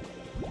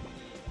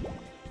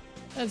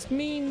 That's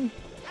mean.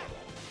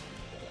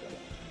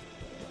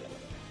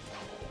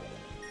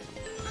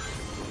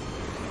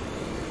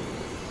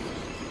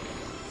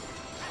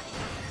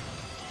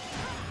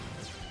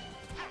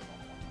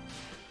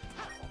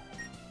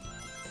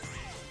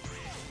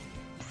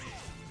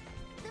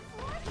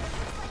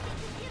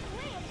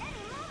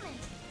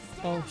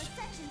 Oh,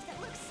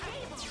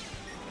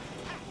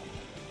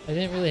 I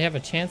didn't really have a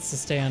chance to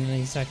stay on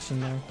any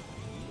section there.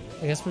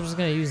 I guess we're just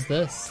gonna use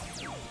this.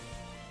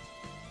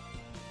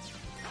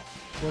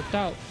 Worked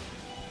out.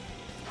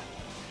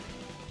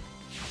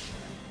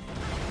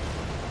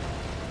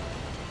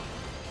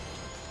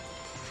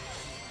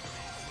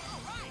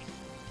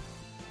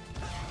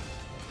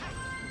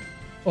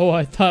 Oh,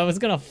 I thought I was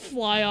gonna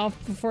fly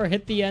off before I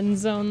hit the end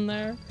zone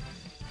there.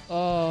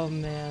 Oh,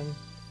 man.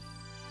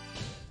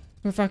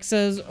 Fox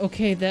says,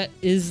 okay, that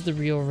is the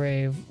real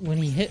rave. When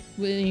he hit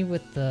me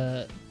with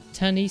the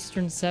 10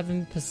 Eastern,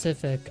 7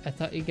 Pacific, I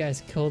thought you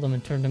guys killed him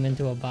and turned him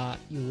into a bot.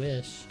 You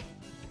wish.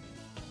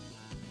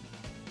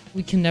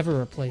 We can never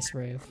replace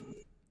Rave.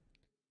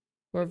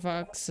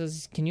 Fox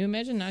says, can you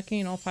imagine not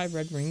getting all 5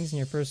 red rings in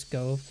your first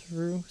go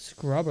through?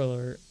 Scrub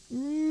alert.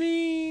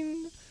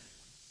 Mean.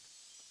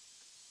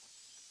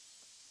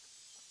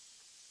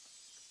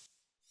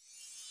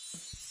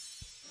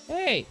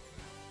 Hey,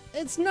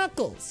 it's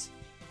Knuckles.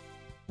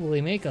 Will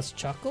he make us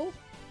chuckle?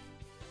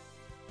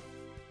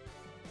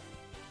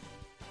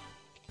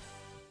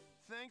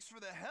 Thanks for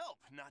the help.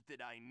 Not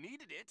that I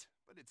needed it,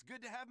 but it's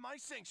good to have my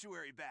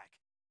sanctuary back.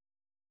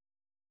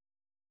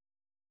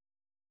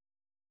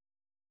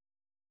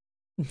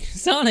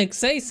 Sonic,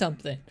 say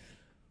something.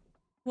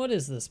 What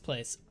is this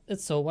place?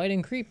 It's so white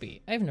and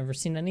creepy. I've never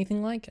seen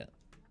anything like it.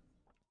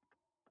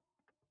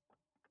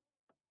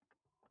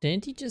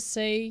 Didn't he just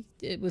say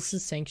it was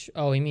his sanctuary?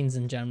 Oh, he means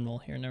in general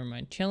here. Never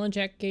mind. Challenge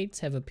act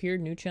gates have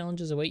appeared. New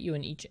challenges await you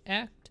in each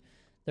act.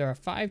 There are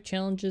 5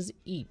 challenges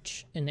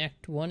each in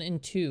Act 1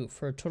 and 2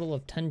 for a total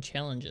of 10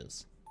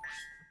 challenges.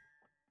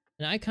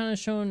 An icon is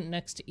shown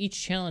next to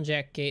each challenge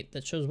act gate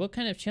that shows what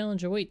kind of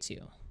challenge awaits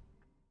you.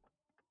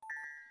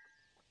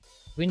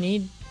 We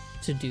need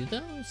to do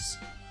those?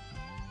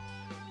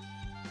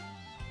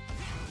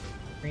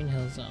 Green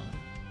Hill Zone.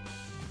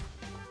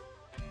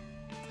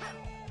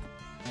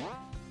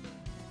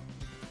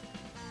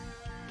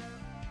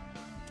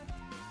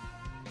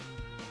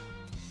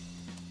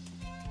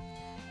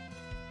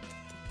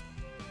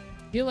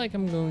 I feel like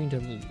I'm going to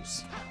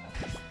lose.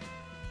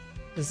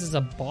 This is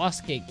a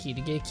boss gate key.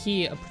 To get a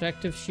key, a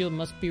protective shield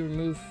must be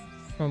removed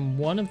from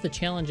one of the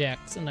challenge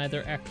acts in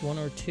either Act 1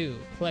 or 2.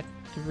 Collect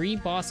 3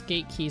 boss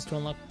gate keys to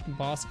unlock the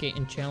boss gate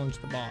and challenge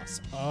the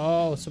boss.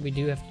 Oh, so we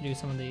do have to do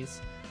some of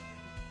these.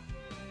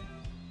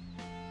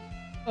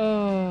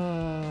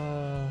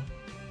 Oh.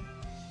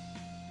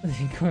 I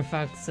think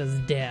Corfox says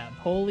dab.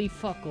 Holy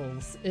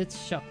fuckles. It's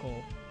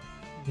Shuckle.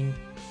 I mean,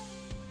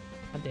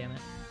 god damn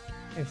it.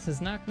 It says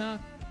knock knock.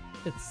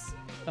 It's,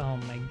 oh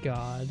my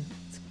god.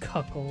 It's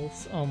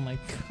Cuckles. Oh my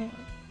god.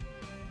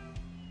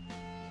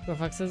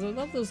 Corfox says, I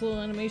love those little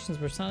animations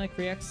where Sonic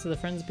reacts to the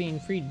friends being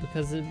freed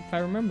because if I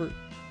remember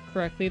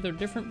correctly, they're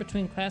different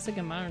between classic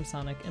and modern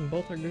Sonic and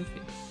both are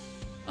goofy.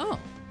 Oh,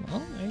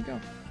 well, there you go.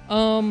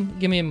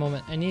 Give me a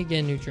moment. I need to get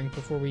a new drink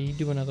before we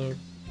do another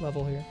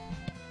level here.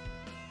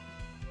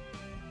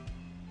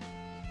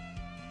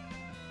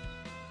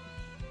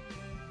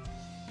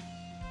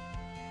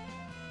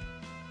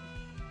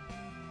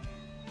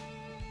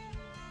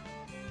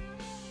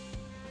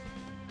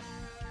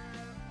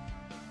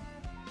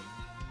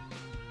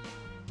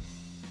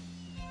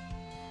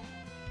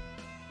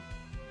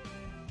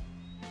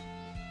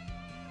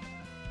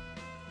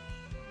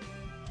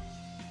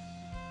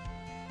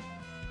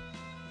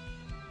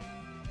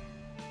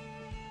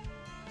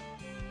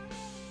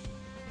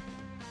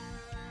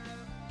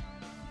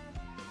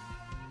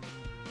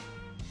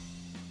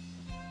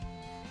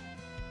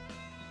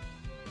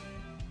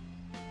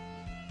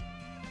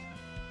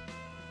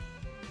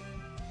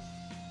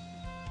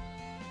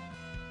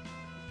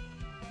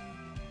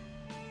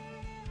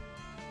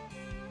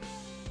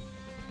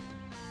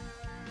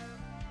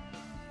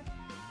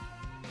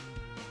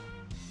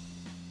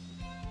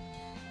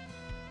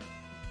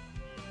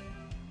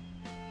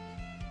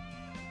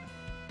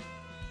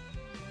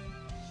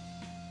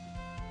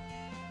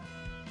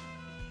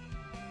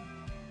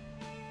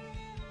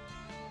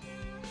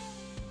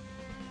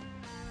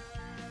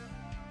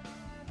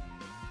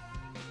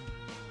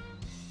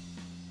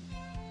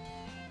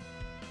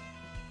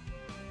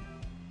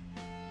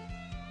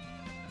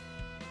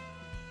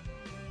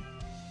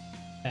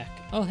 Back.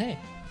 Oh, hey.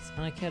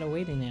 Sonic had a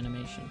waiting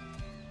animation.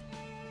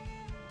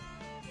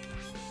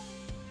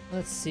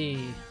 Let's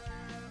see.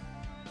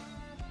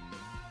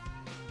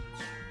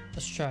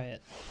 Let's try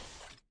it.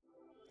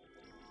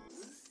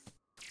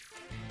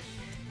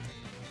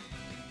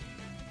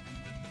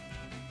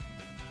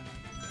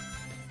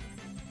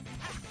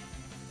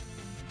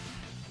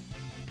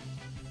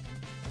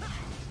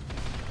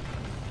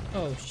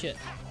 Oh shit.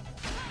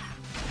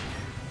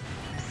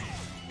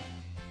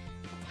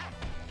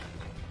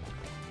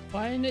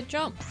 Why didn't it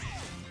jump?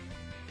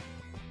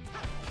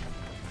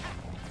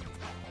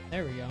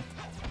 There we go.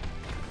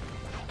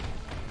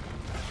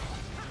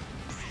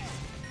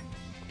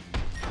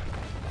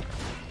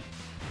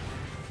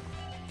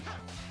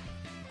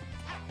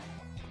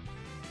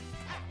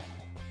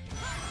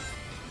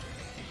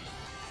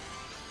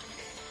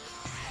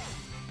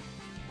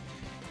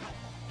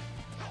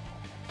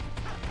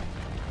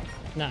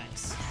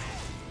 Nice.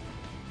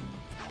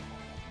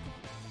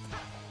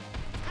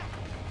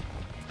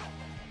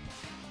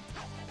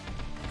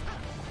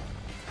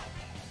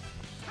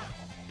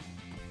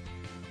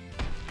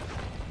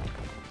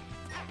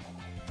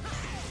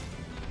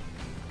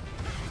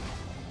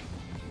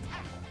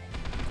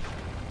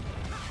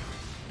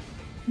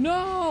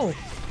 No!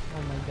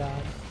 Oh my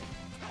god.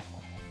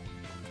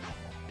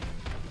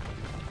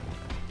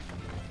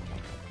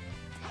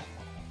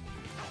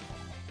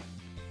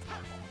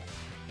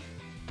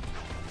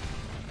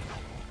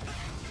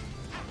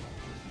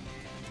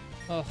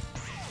 Oh.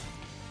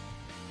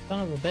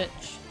 Son of a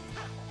bitch.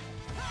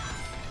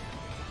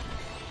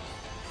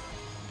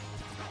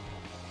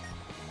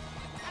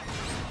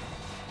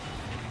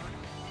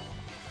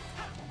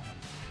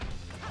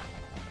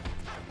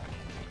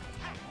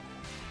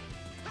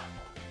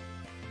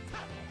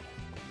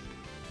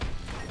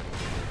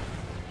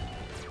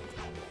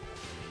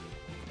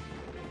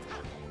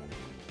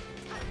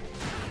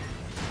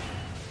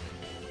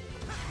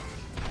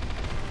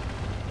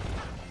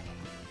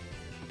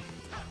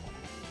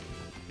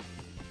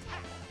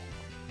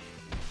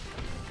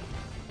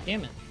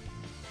 Damn it.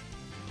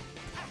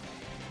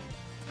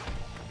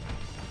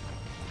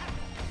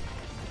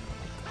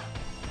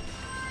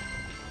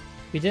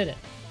 We did it.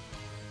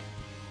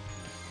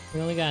 We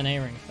only got an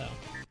A-ring though.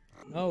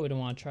 Oh, we don't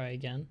want to try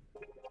again.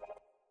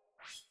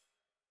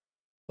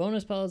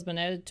 Bonus bell has been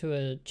added to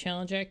a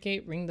challenge act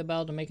gate. Ring the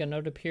bell to make a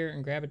note appear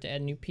and grab it to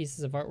add new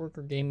pieces of artwork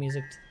or game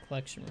music to the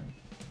collection room.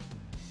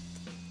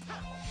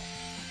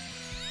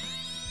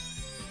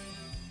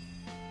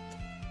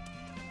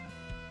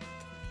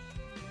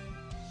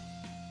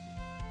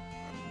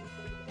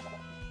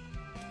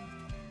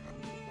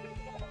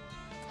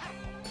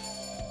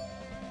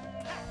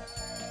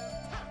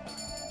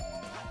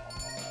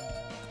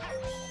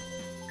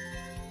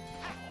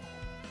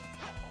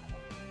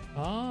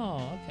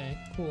 Oh, okay,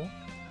 cool.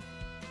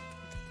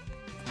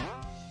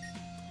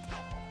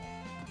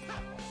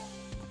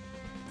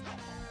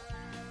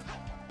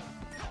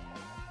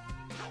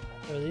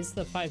 So are these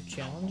the 5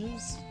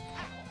 challenges?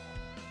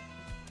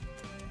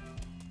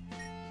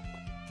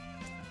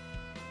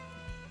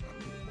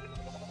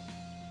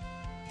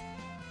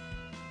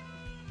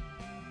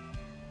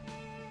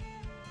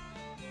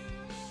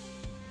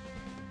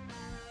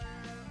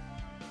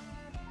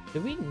 Do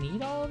we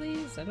need all of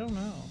these? I don't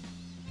know.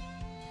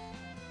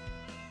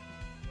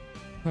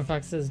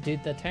 Fox says,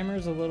 dude, that timer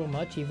is a little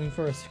much even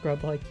for a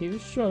scrub like you.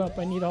 Shut up,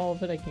 I need all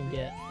of it I can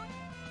get.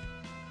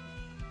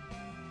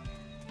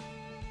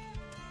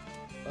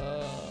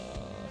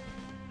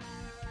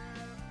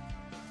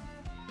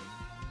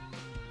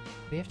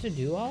 We have to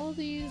do all of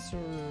these, or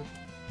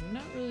I'm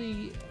not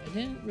really, I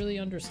didn't really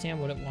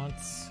understand what it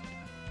wants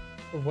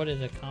or what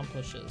it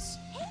accomplishes.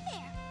 Hey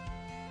there.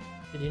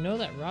 Did you know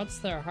that routes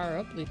that are higher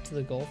up lead to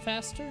the goal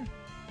faster?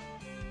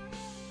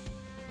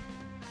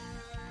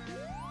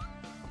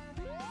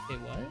 Wait,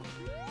 what?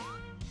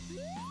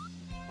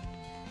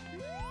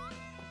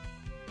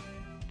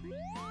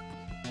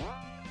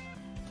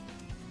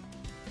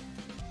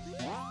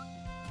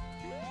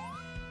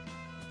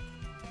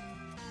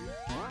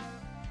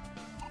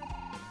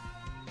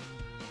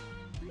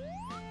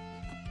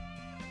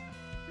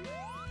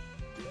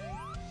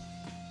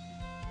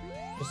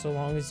 So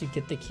long as you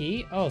get the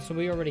key? Oh, so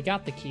we already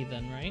got the key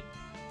then, right?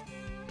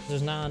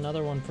 There's not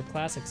another one for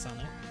Classic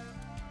Sonic.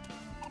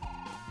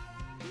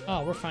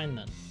 Oh, we're fine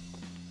then.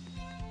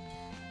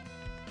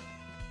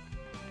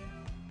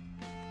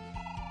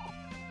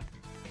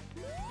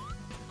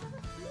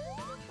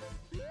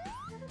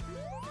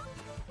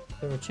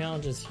 There were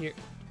challenges here.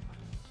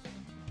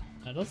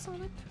 Metal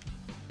Sonic?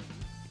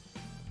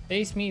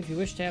 Face me if you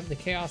wish to have the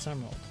Chaos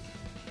Emerald.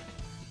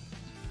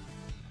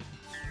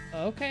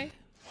 Okay.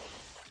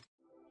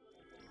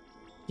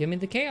 Give me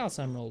the Chaos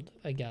Emerald,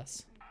 I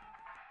guess.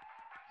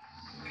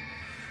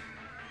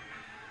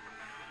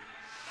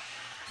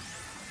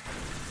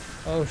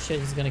 Oh shit,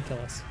 he's gonna kill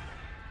us.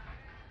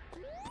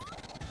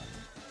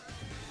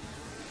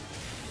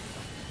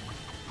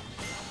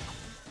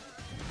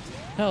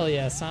 Hell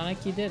yeah,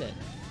 Sonic, you did it.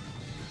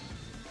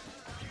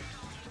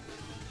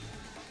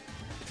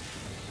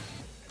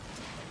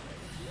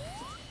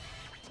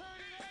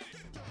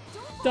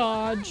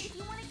 Dodge!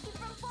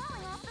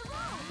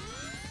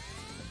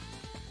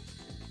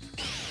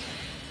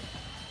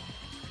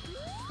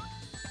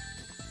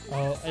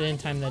 Oh, I didn't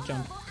time that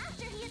jump.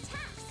 After he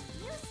attacks,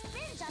 you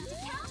spin jump to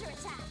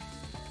counterattack.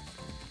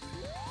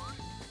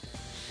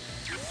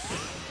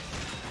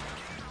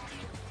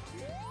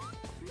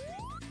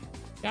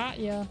 Got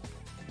ya.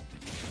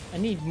 I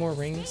need more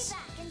Stay rings.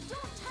 back and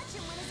don't touch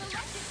him when his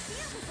electric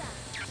field is up.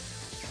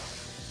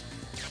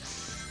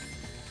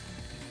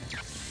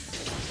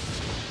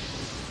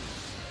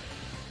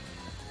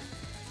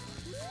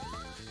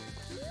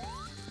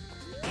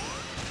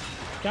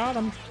 Got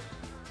him.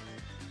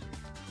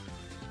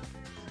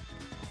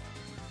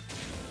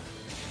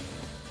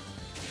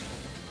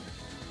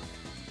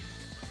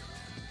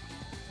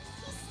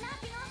 He's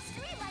snapping off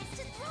streetlights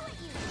to throw at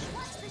you.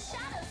 Watch the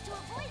shadows to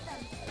avoid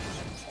them.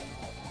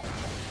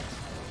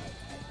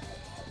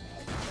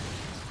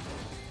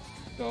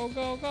 Go,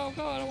 go, go,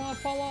 go. I don't want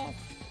to fall off.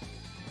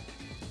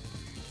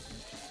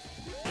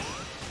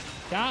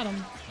 Got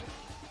him.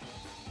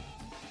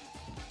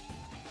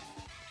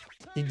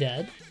 Is he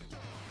dead?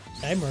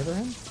 Did I murder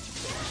him?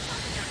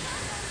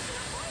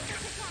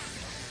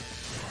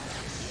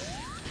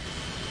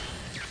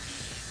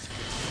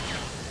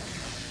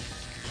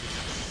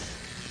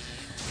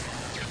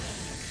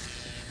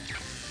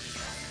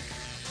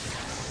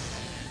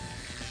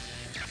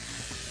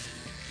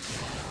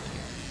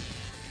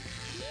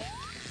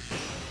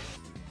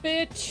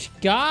 Bitch,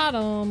 got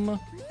him.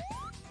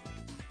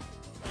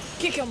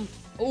 Kick him.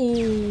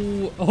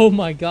 Oh, oh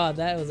my god,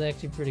 that was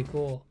actually pretty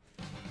cool.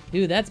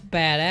 Dude, that's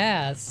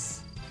badass.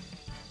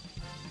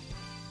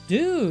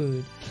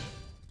 Dude,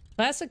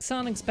 Classic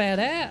Sonic's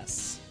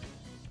badass.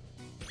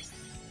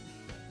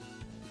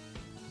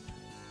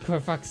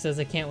 Corfox says,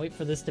 I can't wait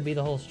for this to be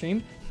the whole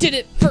stream. Did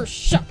it first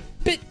shot,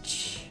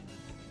 bitch.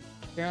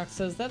 Garox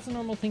says, that's a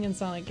normal thing in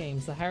Sonic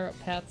games. The higher up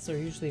paths are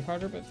usually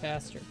harder but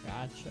faster.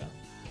 Gotcha.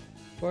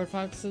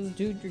 Corfox says,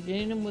 dude, you're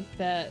getting him with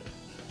that.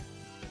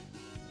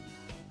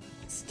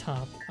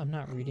 Stop. I'm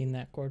not reading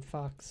that,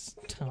 Gordfox.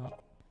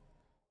 Stop.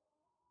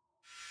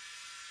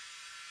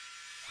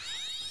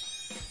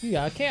 You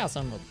got a Chaos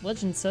Emerald.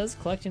 Legend says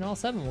collecting all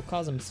 7 will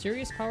cause a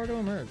mysterious power to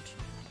emerge.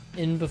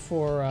 In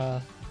before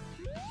I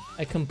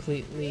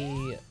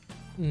completely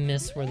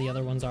miss where the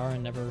other ones are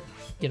and never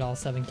get all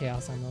 7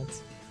 Chaos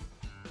Emeralds.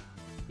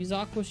 Use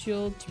Aqua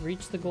Shield to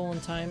reach the goal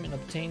in time and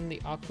obtain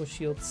the Aqua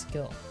Shield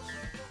skill.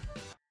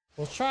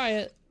 We'll try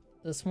it.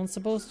 This one's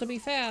supposed to be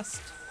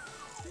fast.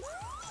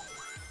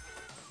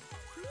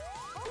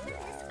 Open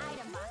this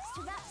item box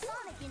to wrap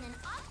Sonic in an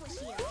Aqua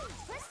Shield.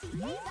 Press the A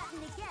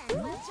button again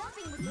while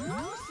jumping with the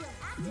Aqua Shield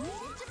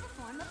activated to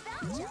perform a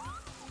bounce jump.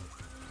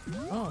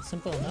 Oh,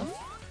 simple enough.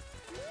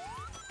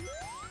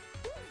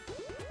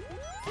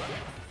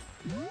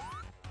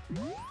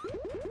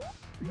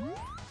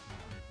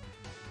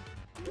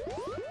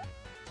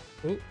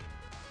 Ooh,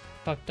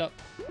 fucked up.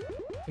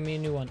 Give me a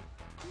new one.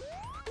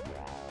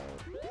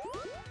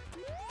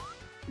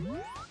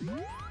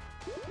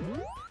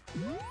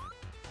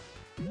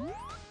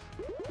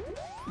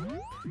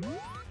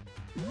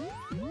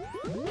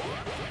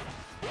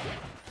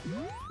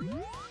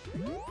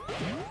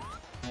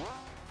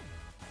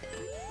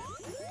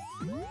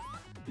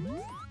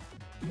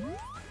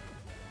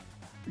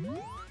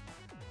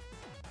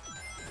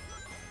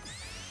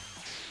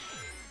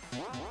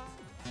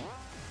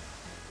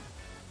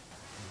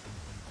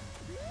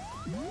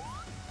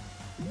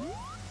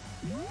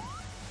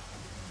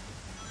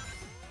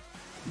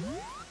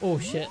 Oh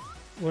shit,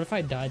 what if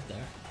I died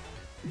there?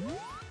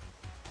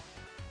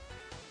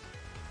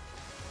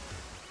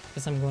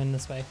 Guess I'm going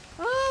this way.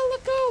 Oh,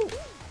 look out!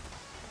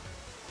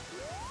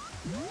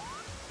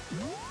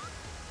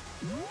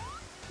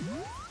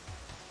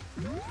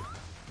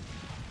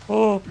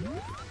 Oh!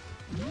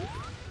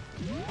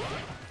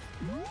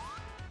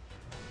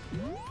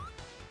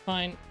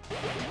 Fine.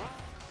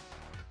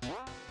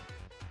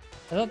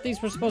 I thought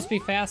these were supposed to be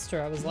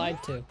faster. I was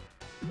lied to.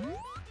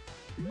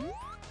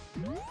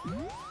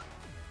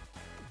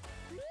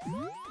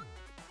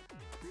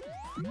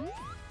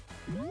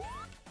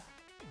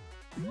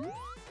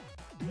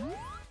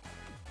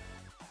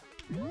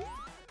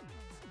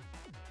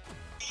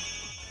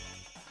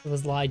 I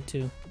was lied to.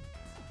 You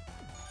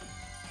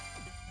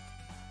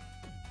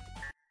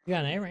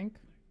got an A rank.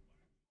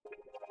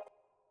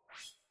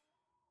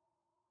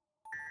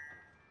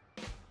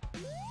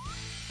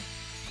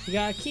 You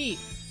got a key.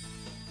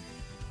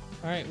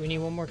 Alright, we need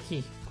one more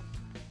key.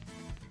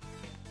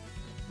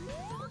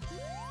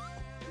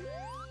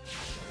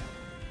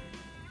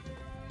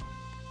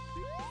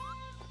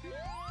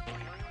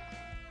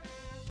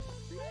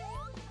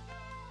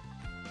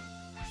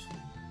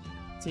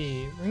 Let's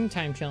see, ring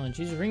time challenge.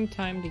 Use ring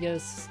time to get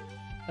us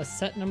a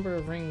set number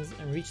of rings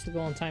and reach the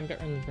goal in time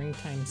to earn the ring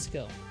time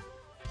skill.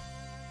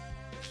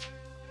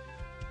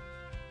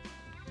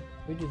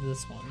 We do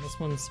this one. This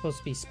one's supposed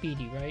to be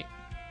speedy, right?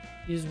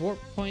 Use warp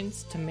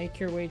points to make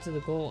your way to the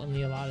goal in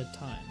the allotted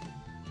time.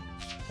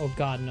 Oh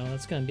god, no,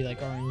 that's gonna be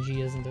like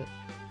RNG, isn't it?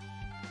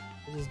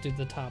 We'll just do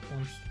the top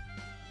one.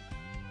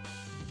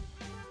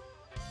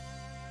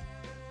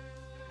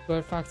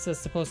 Lord Fox says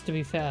supposed to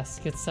be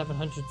fast. Gets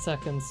 700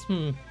 seconds.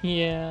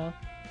 Yeah.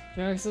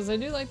 Jarek says, I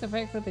do like the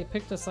fact that they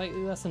picked a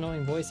slightly less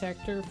annoying voice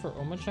actor for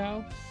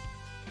Omochao.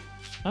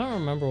 I don't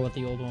remember what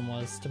the old one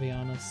was, to be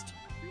honest.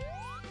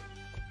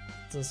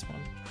 It's this one.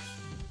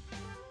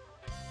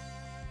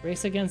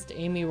 Race against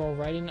Amy while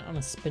riding on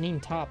a spinning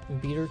top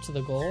and beat her to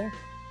the goal?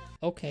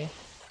 Okay,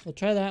 we'll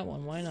try that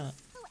one, why not?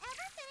 Whoever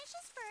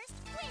finishes first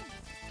wins.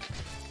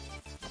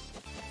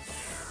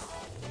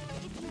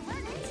 If you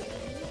learn it,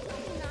 you'll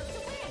be knocked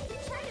away.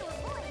 Try to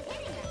avoid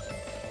hitting them.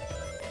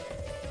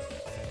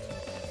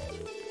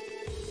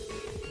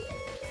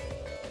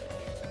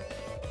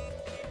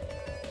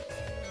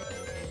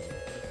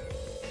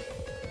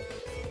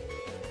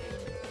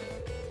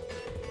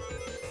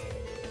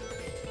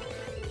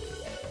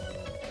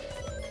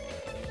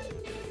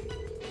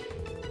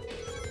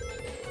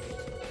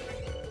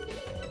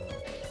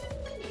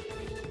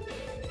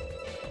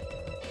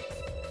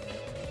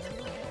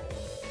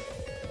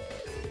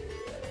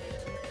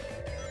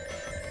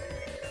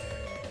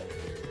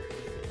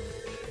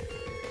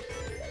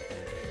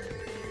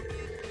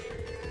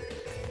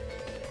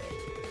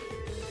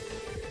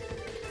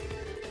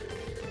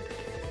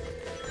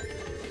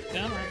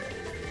 Come on.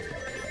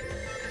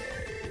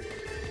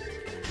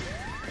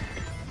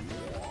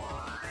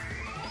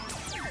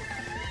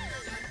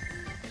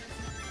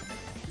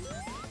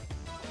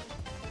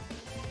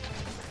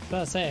 I was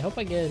about to say, I hope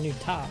I get a new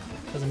top,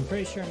 because I'm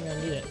pretty sure I'm gonna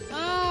need it.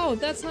 Oh,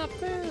 that's not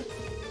fair!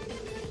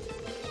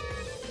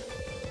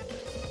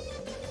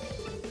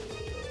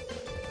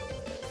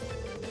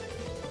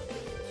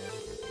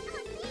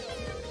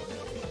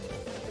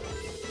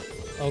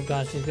 Oh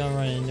gosh, she's gonna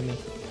run into me.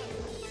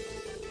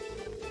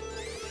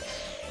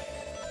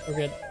 We're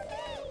good.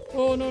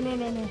 Oh, no, no,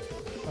 no, no.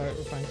 Alright,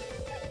 we're fine.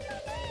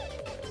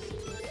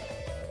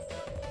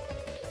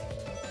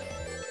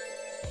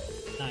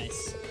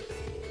 Nice.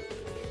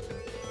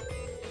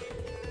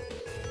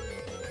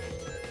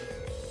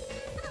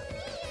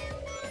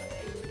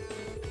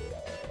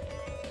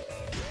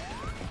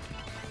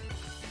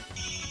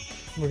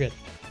 We're good.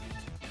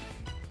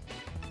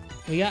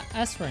 We got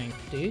S rank,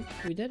 dude.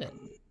 We did it.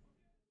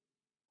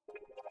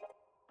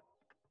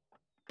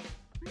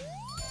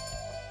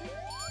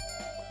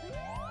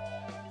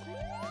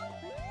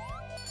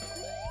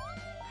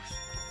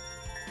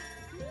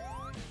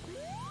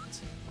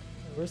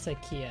 Where's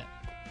that key at?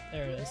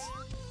 There it is.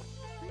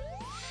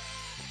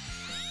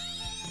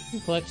 You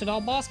collected all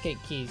boss gate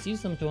keys.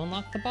 Use them to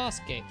unlock the boss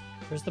gate.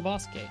 Where's the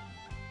boss gate?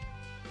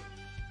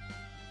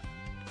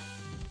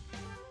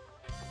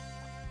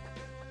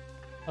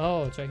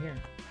 Oh, it's right here.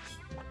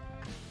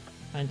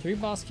 Find 3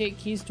 boss gate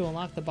keys to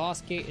unlock the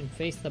boss gate and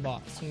face the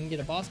boss. You can get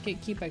a boss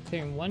gate key by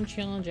clearing 1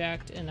 challenge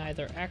act in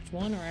either Act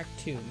 1 or Act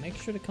 2. Make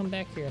sure to come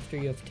back here after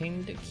you have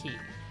obtained a key.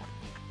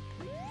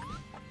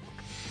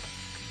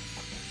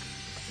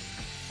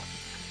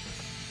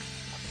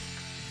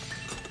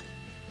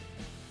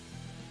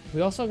 We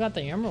also got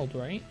the emerald,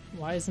 right?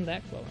 Why isn't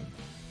that glowing?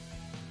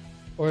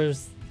 Or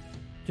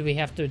do we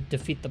have to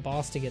defeat the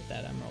boss to get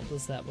that emerald?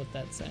 Is that what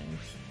that's saying?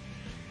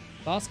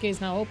 Boss gate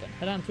is now open.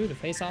 Head on through to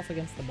face off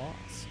against the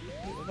boss.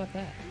 Wait, what about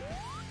that?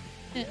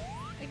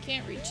 I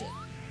can't reach it.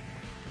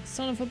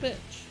 Son of a bitch.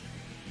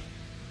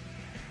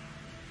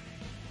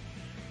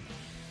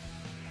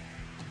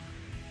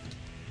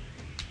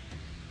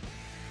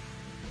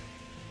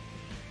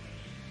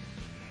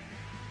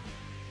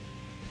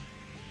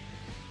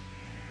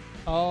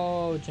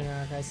 Oh,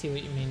 generic. I see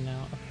what you mean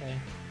now. Okay.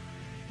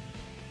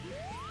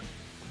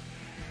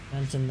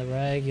 And in the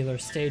regular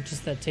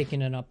stages that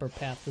taking an upper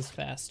path is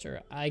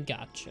faster. I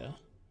gotcha.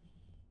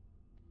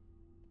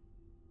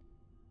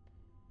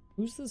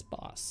 Who's this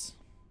boss?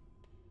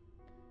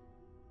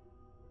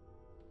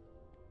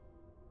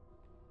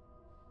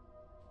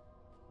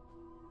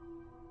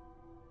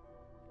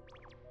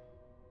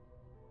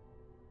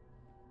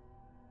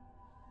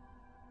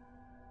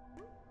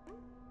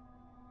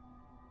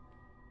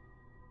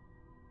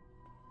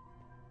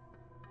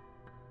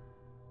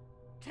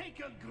 Take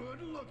a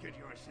good look at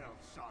yourself,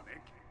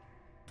 Sonic.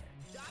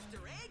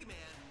 Dr. Eggman!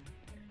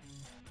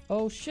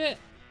 Oh shit!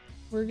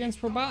 We're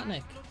against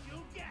Robotnik. Look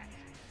you'll get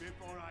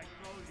before I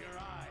close your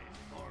eyes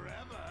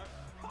forever.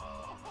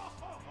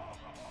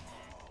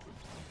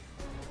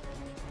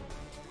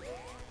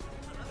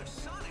 Another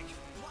Sonic?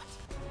 What?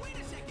 Wait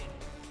a second!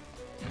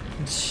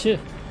 Shit.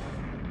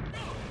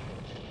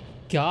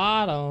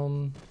 Got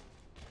him.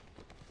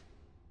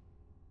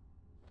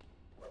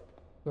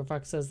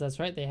 Fox says that's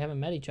right, they haven't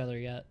met each other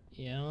yet.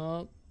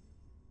 Yup.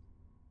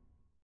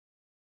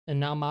 And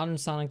now modern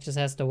Sonic just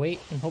has to wait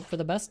and hope for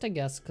the best, I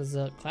guess, because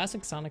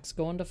classic Sonic's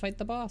going to fight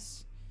the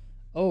boss.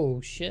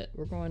 Oh shit,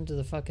 we're going to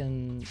the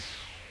fucking...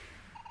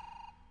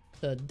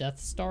 the Death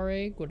Star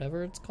egg,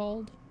 whatever it's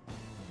called.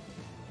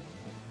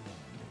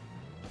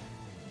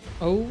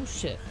 Oh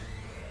shit.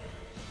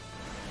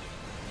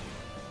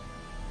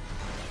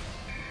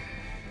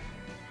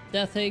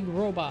 Death Egg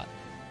Robot.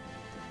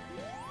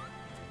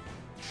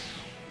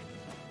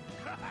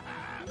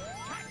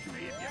 Catch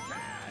me if you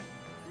can.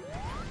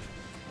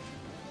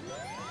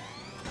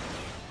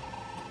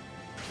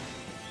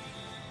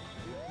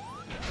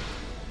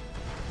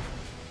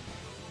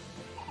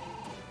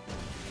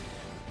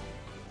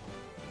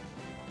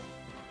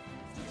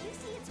 Did you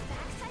see its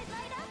backside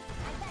light up?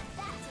 I bet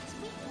that's its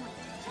weak point.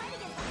 Try to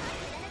get behind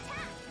it and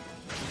attack.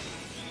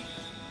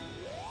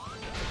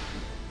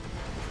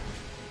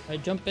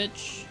 Alright, jump,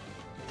 bitch.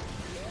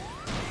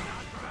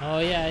 Oh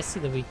yeah, I see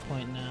the weak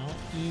point now.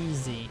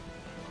 Easy.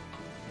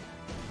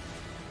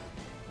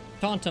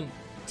 Taunt him.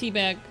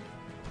 Teabag.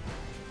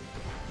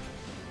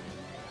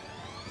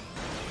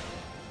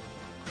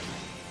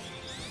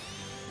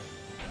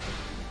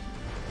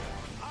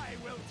 I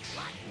will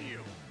flatten you.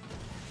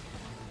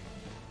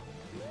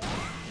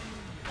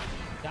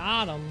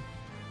 Got him.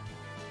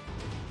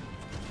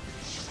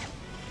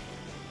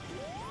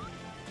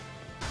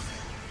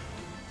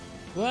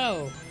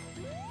 Whoa.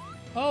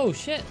 Oh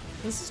shit.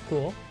 This is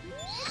cool.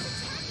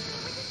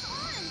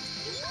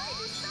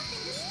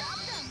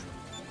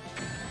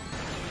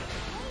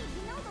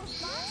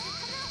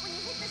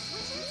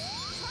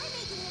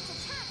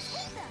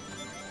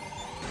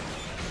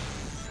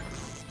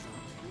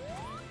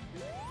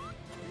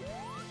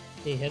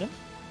 Did he hit him?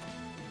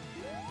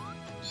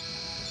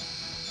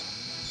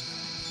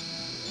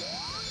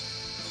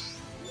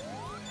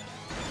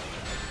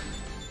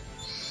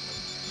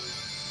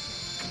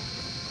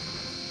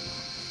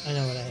 I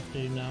know what I have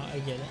to do now. I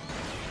get it.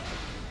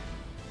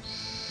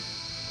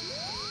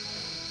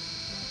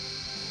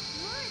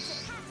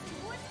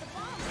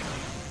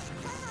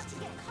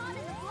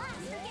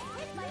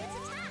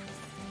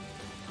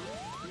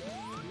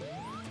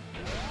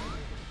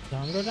 Did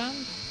arm go down?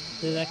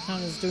 Did that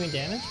count as doing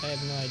damage? I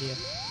have no idea.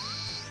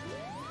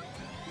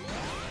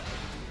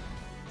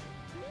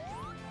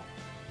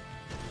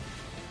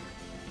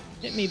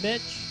 Hit me,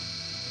 bitch.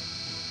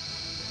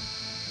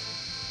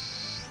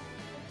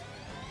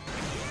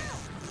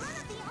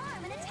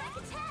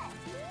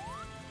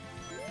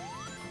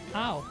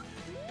 How?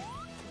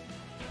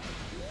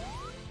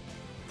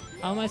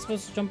 How am I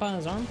supposed to jump on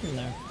his arm from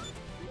there?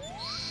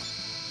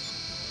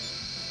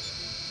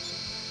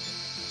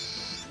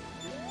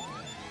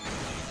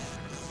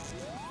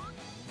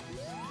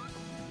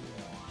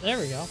 There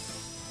we go.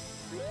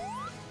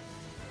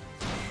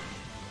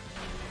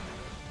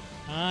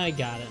 I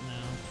got it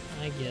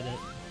now. I get it.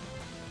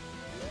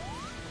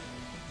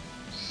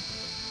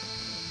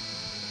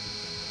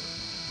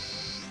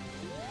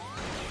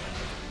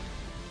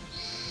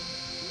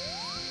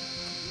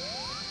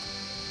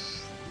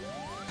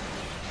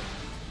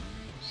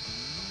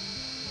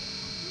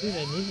 Dude,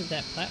 I needed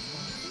that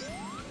platform.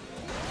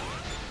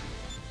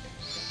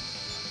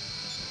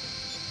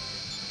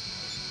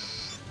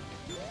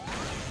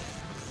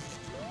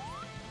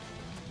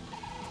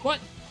 What?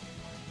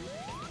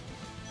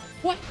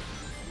 What?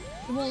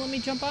 It won't let me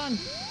jump on.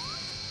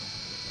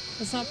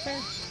 That's not fair.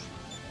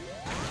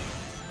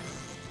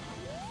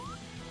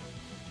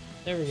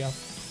 There we go.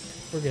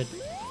 We're good.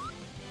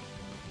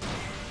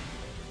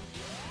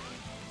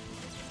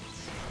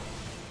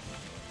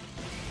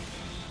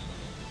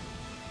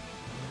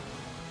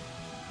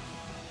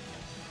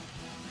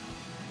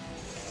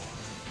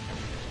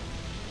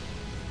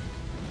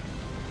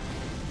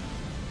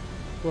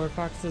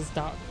 Fox says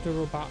Dr.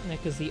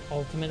 Robotnik is the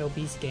ultimate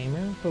obese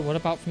gamer, but what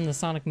about from the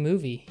Sonic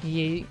movie?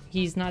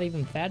 He's not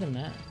even fat in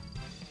that.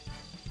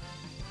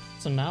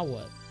 So now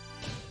what?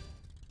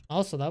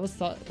 Also, that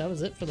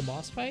was it for the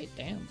boss fight?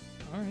 Damn.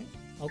 Alright.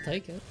 I'll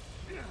take it.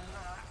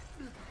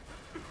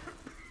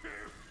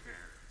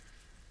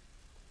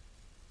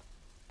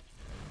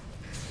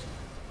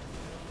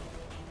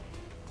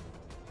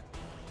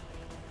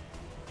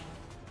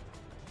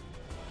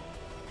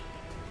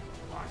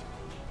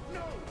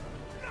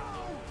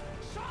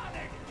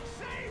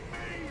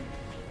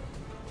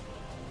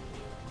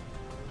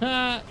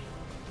 Ha!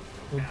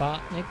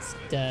 Robotnik's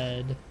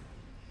dead.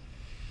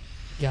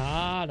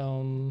 Got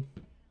him.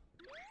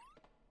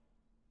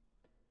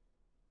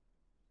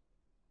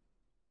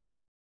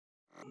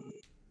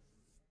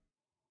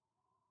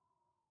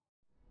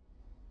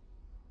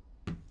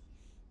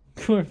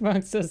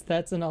 Cornfox says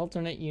that's an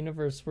alternate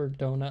universe where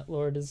Donut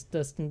Lord is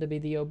destined to be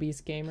the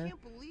obese gamer. I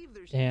can't believe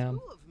there's Damn.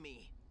 two of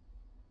me.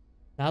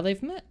 Now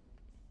they've met.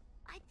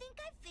 I think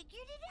I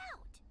figured it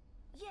out.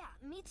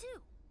 Yeah, me too.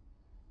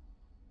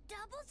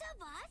 Doubles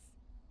of us?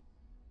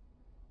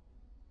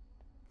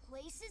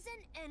 Places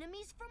and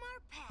enemies from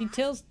our past.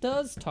 Details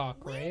does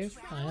talk, Rave.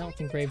 I don't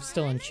think Rave's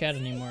still in chat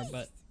anymore,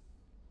 but...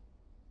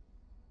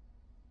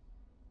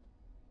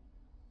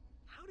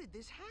 How did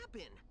this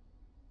happen?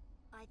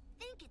 I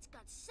think it's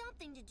got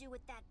something to do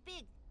with that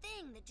big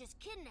thing that just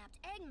kidnapped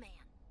Eggman.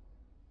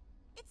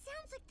 It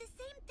sounds like the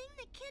same thing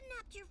that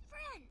kidnapped your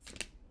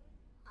friends.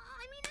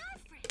 I mean our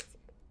friends.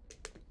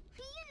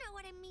 You know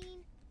what I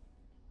mean.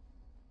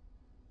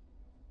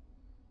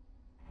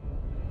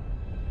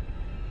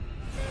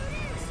 There it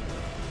is.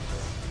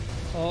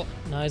 Oh,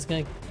 now he's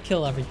gonna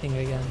kill everything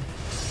again.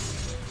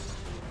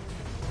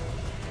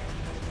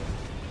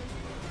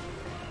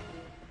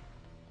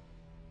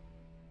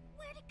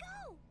 Where'd it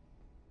go?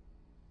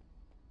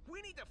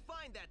 We need to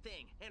find that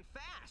thing, and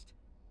fast.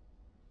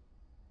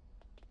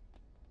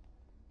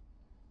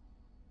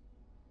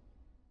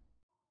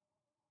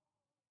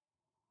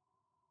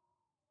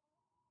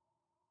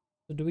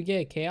 So do we get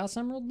a Chaos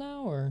Emerald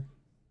now, or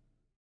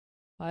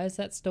why is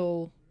that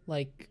still,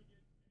 like,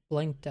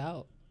 blanked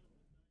out?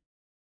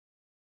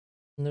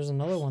 And there's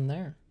another one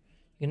there.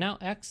 You can now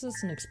access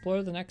and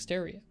explore the next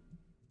area.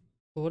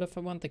 But what if I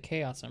want the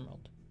Chaos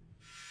Emerald?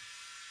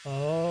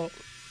 Oh,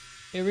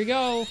 here we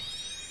go.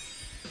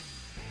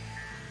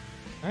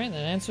 Alright, that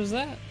answers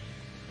that.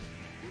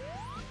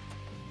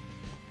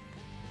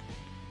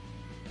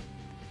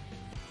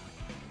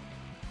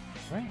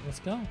 Alright, let's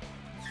go.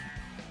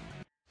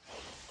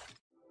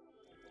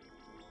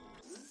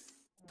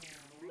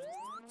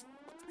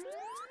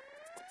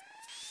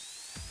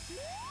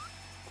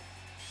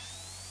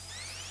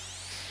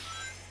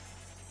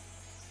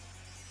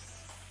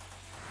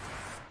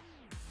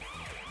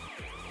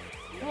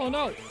 Oh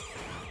no!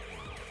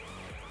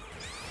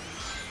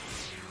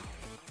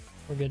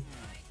 We're good.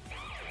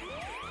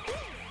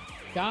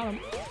 Got him.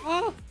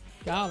 Oh!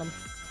 Got him.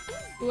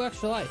 Ooh,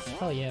 extra life.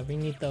 Hell yeah, we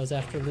need those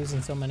after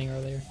losing so many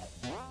earlier.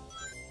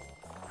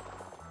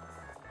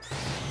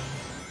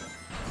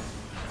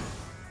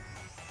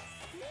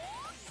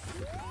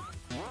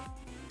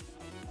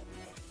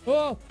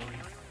 Oh!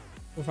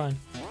 We're fine.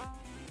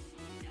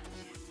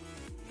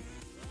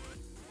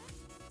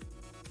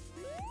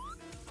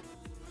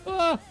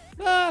 Ah!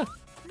 Ah!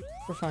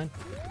 We're fine.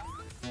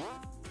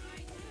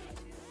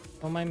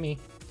 Don't mind me.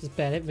 Just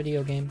bad at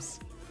video games.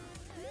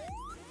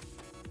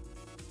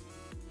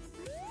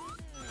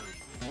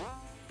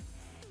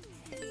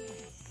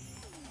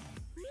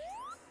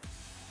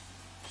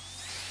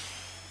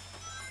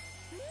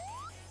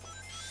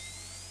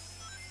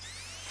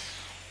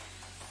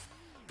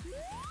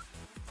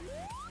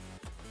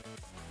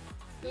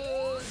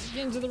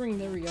 Get into the ring.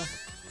 There we go.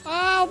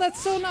 Oh, that's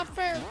so not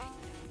fair.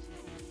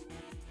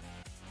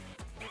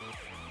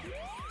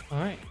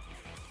 Alright.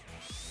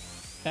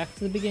 Back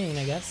to the beginning,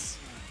 I guess.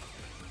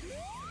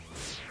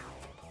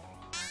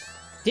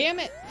 Damn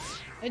it!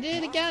 I did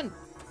it again!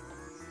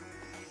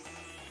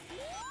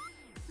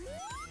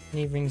 I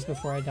need rings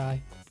before I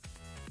die.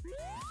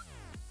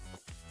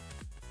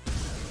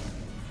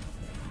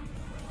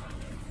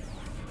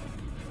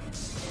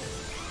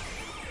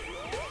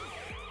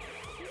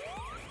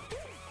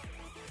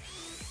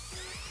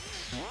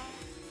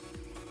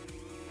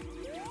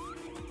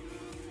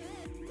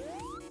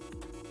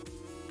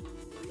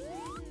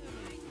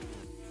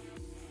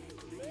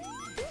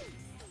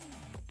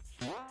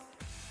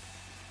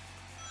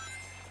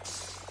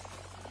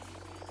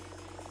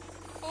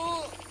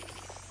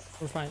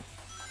 We're fine.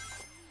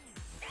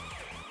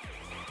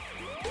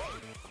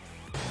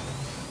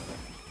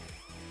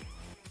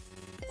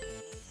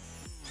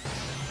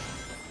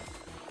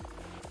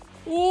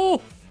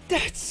 Oh,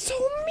 that's so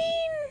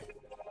mean!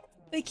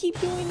 They keep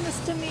doing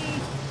this to me.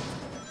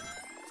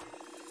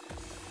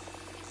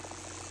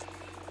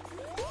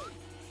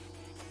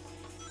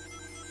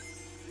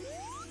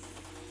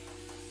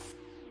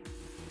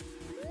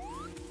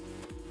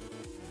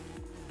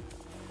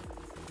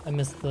 I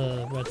missed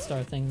the red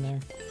star thing there.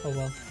 Oh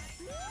well.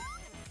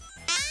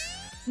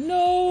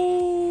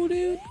 No,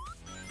 dude!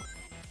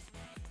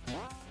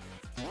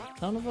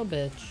 Son of a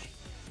bitch.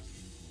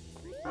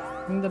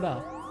 Ring the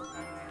bell.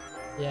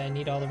 Yeah, I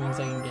need all the rings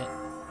I can get.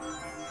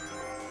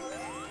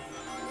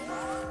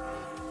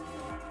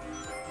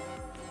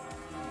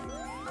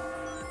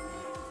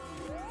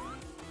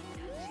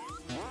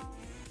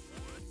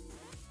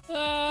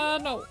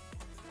 No!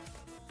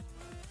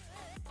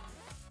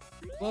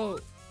 Whoa.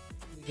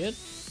 We good?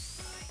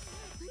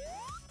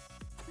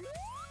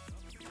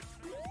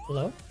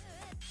 Hello?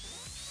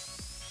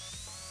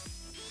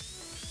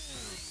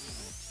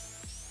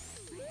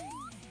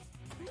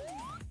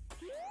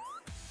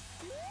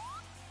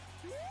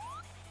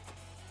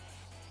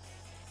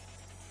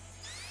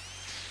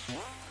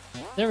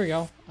 There we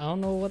go. I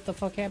don't know what the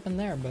fuck happened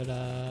there, but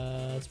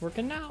it's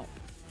working now.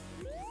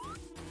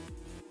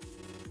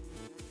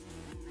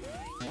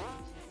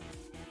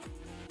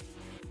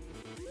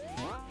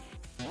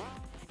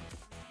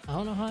 I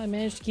don't know how I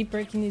managed to keep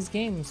breaking these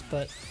games,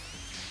 but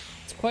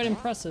it's quite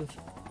impressive.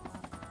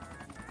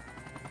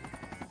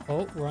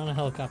 Oh, we're on a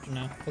helicopter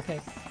now.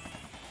 Okay.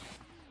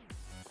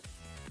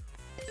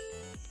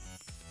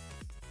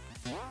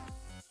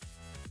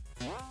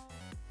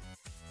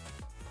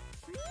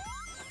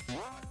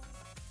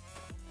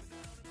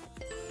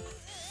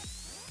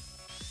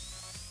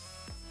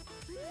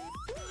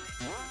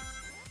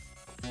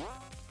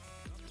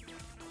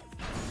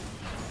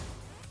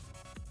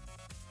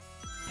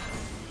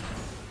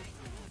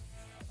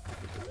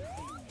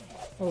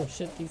 Oh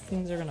shit, these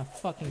things are gonna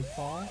fucking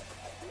fall.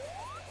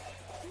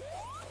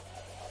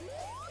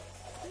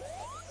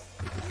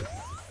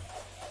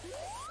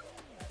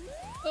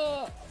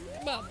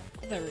 Well,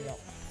 there we go.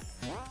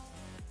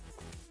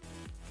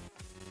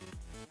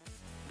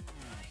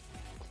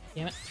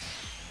 Damn it.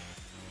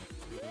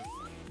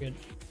 Good.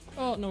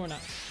 Oh, no we're not.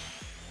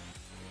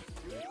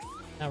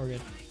 Now we're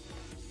good.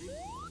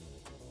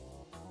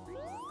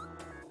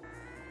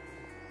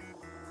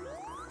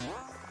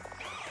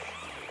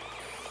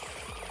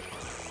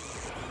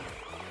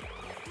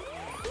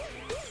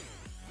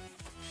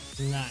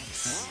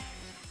 Nice.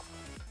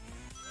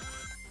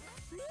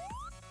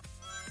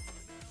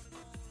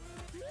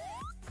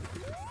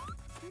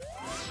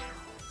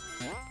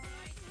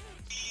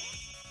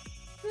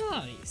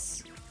 Nice.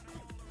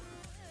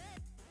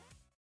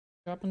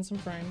 Dropping some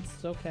frames.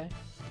 It's okay.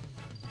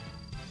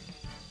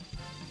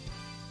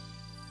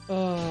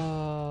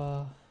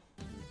 Oh.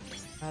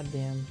 God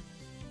damn.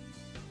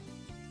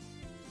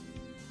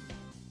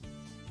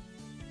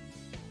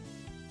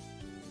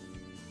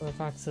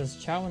 Fox says,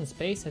 Chow in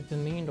Space, I've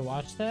been meaning to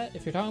watch that.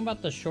 If you're talking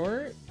about the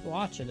short,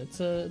 watch it. It's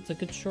a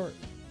good short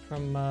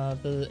from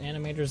the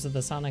animators of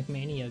the Sonic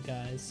Mania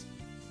guys.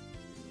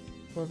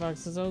 Fox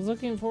says, I was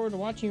looking forward to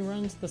watching you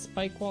run into the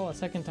spike wall a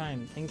second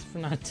time. Thanks for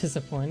not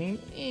disappointing.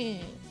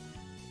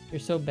 You're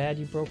so bad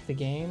you broke the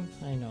game.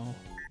 I know.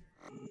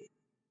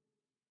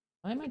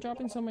 Why am I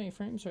dropping so many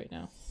frames right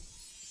now?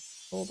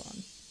 Hold on.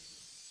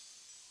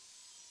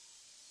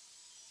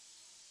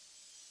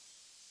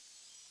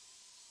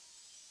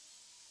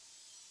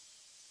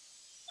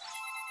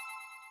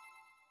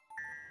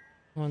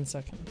 One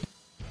second.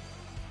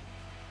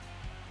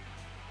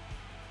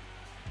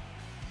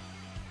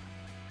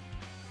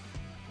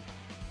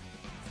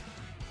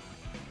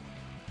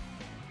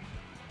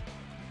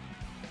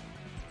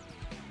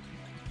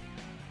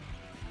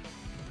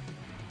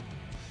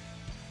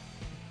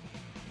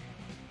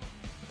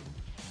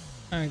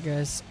 Alright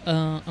guys,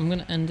 I'm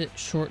gonna end it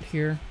short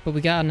here, but we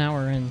got an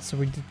hour in, so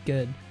we did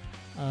good.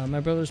 My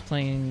brother's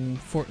playing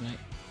Fortnite,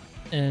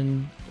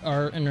 and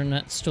our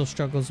internet still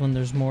struggles when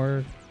there's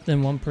more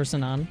than one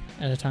person on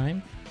at a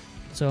time.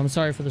 So I'm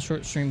sorry for the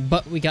short stream,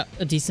 but we got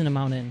a decent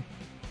amount in.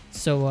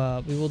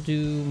 So we will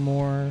do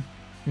more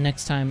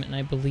next time, and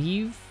I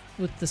believe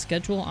with the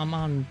schedule, I'm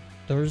on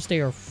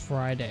Thursday or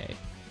Friday.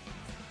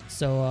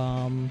 So,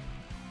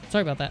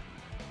 sorry about that.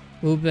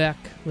 We'll be back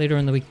later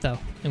in the week though,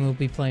 and we'll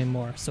be playing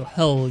more. So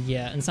hell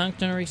yeah, and Sonic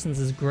Generations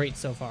is great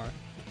so far.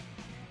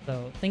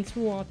 So thanks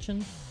for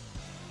watching.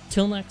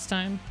 Till next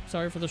time,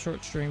 sorry for the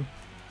short stream,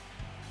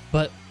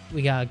 but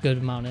we got a good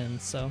amount in,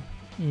 so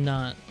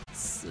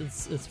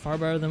it's far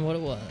better than what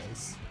it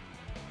was.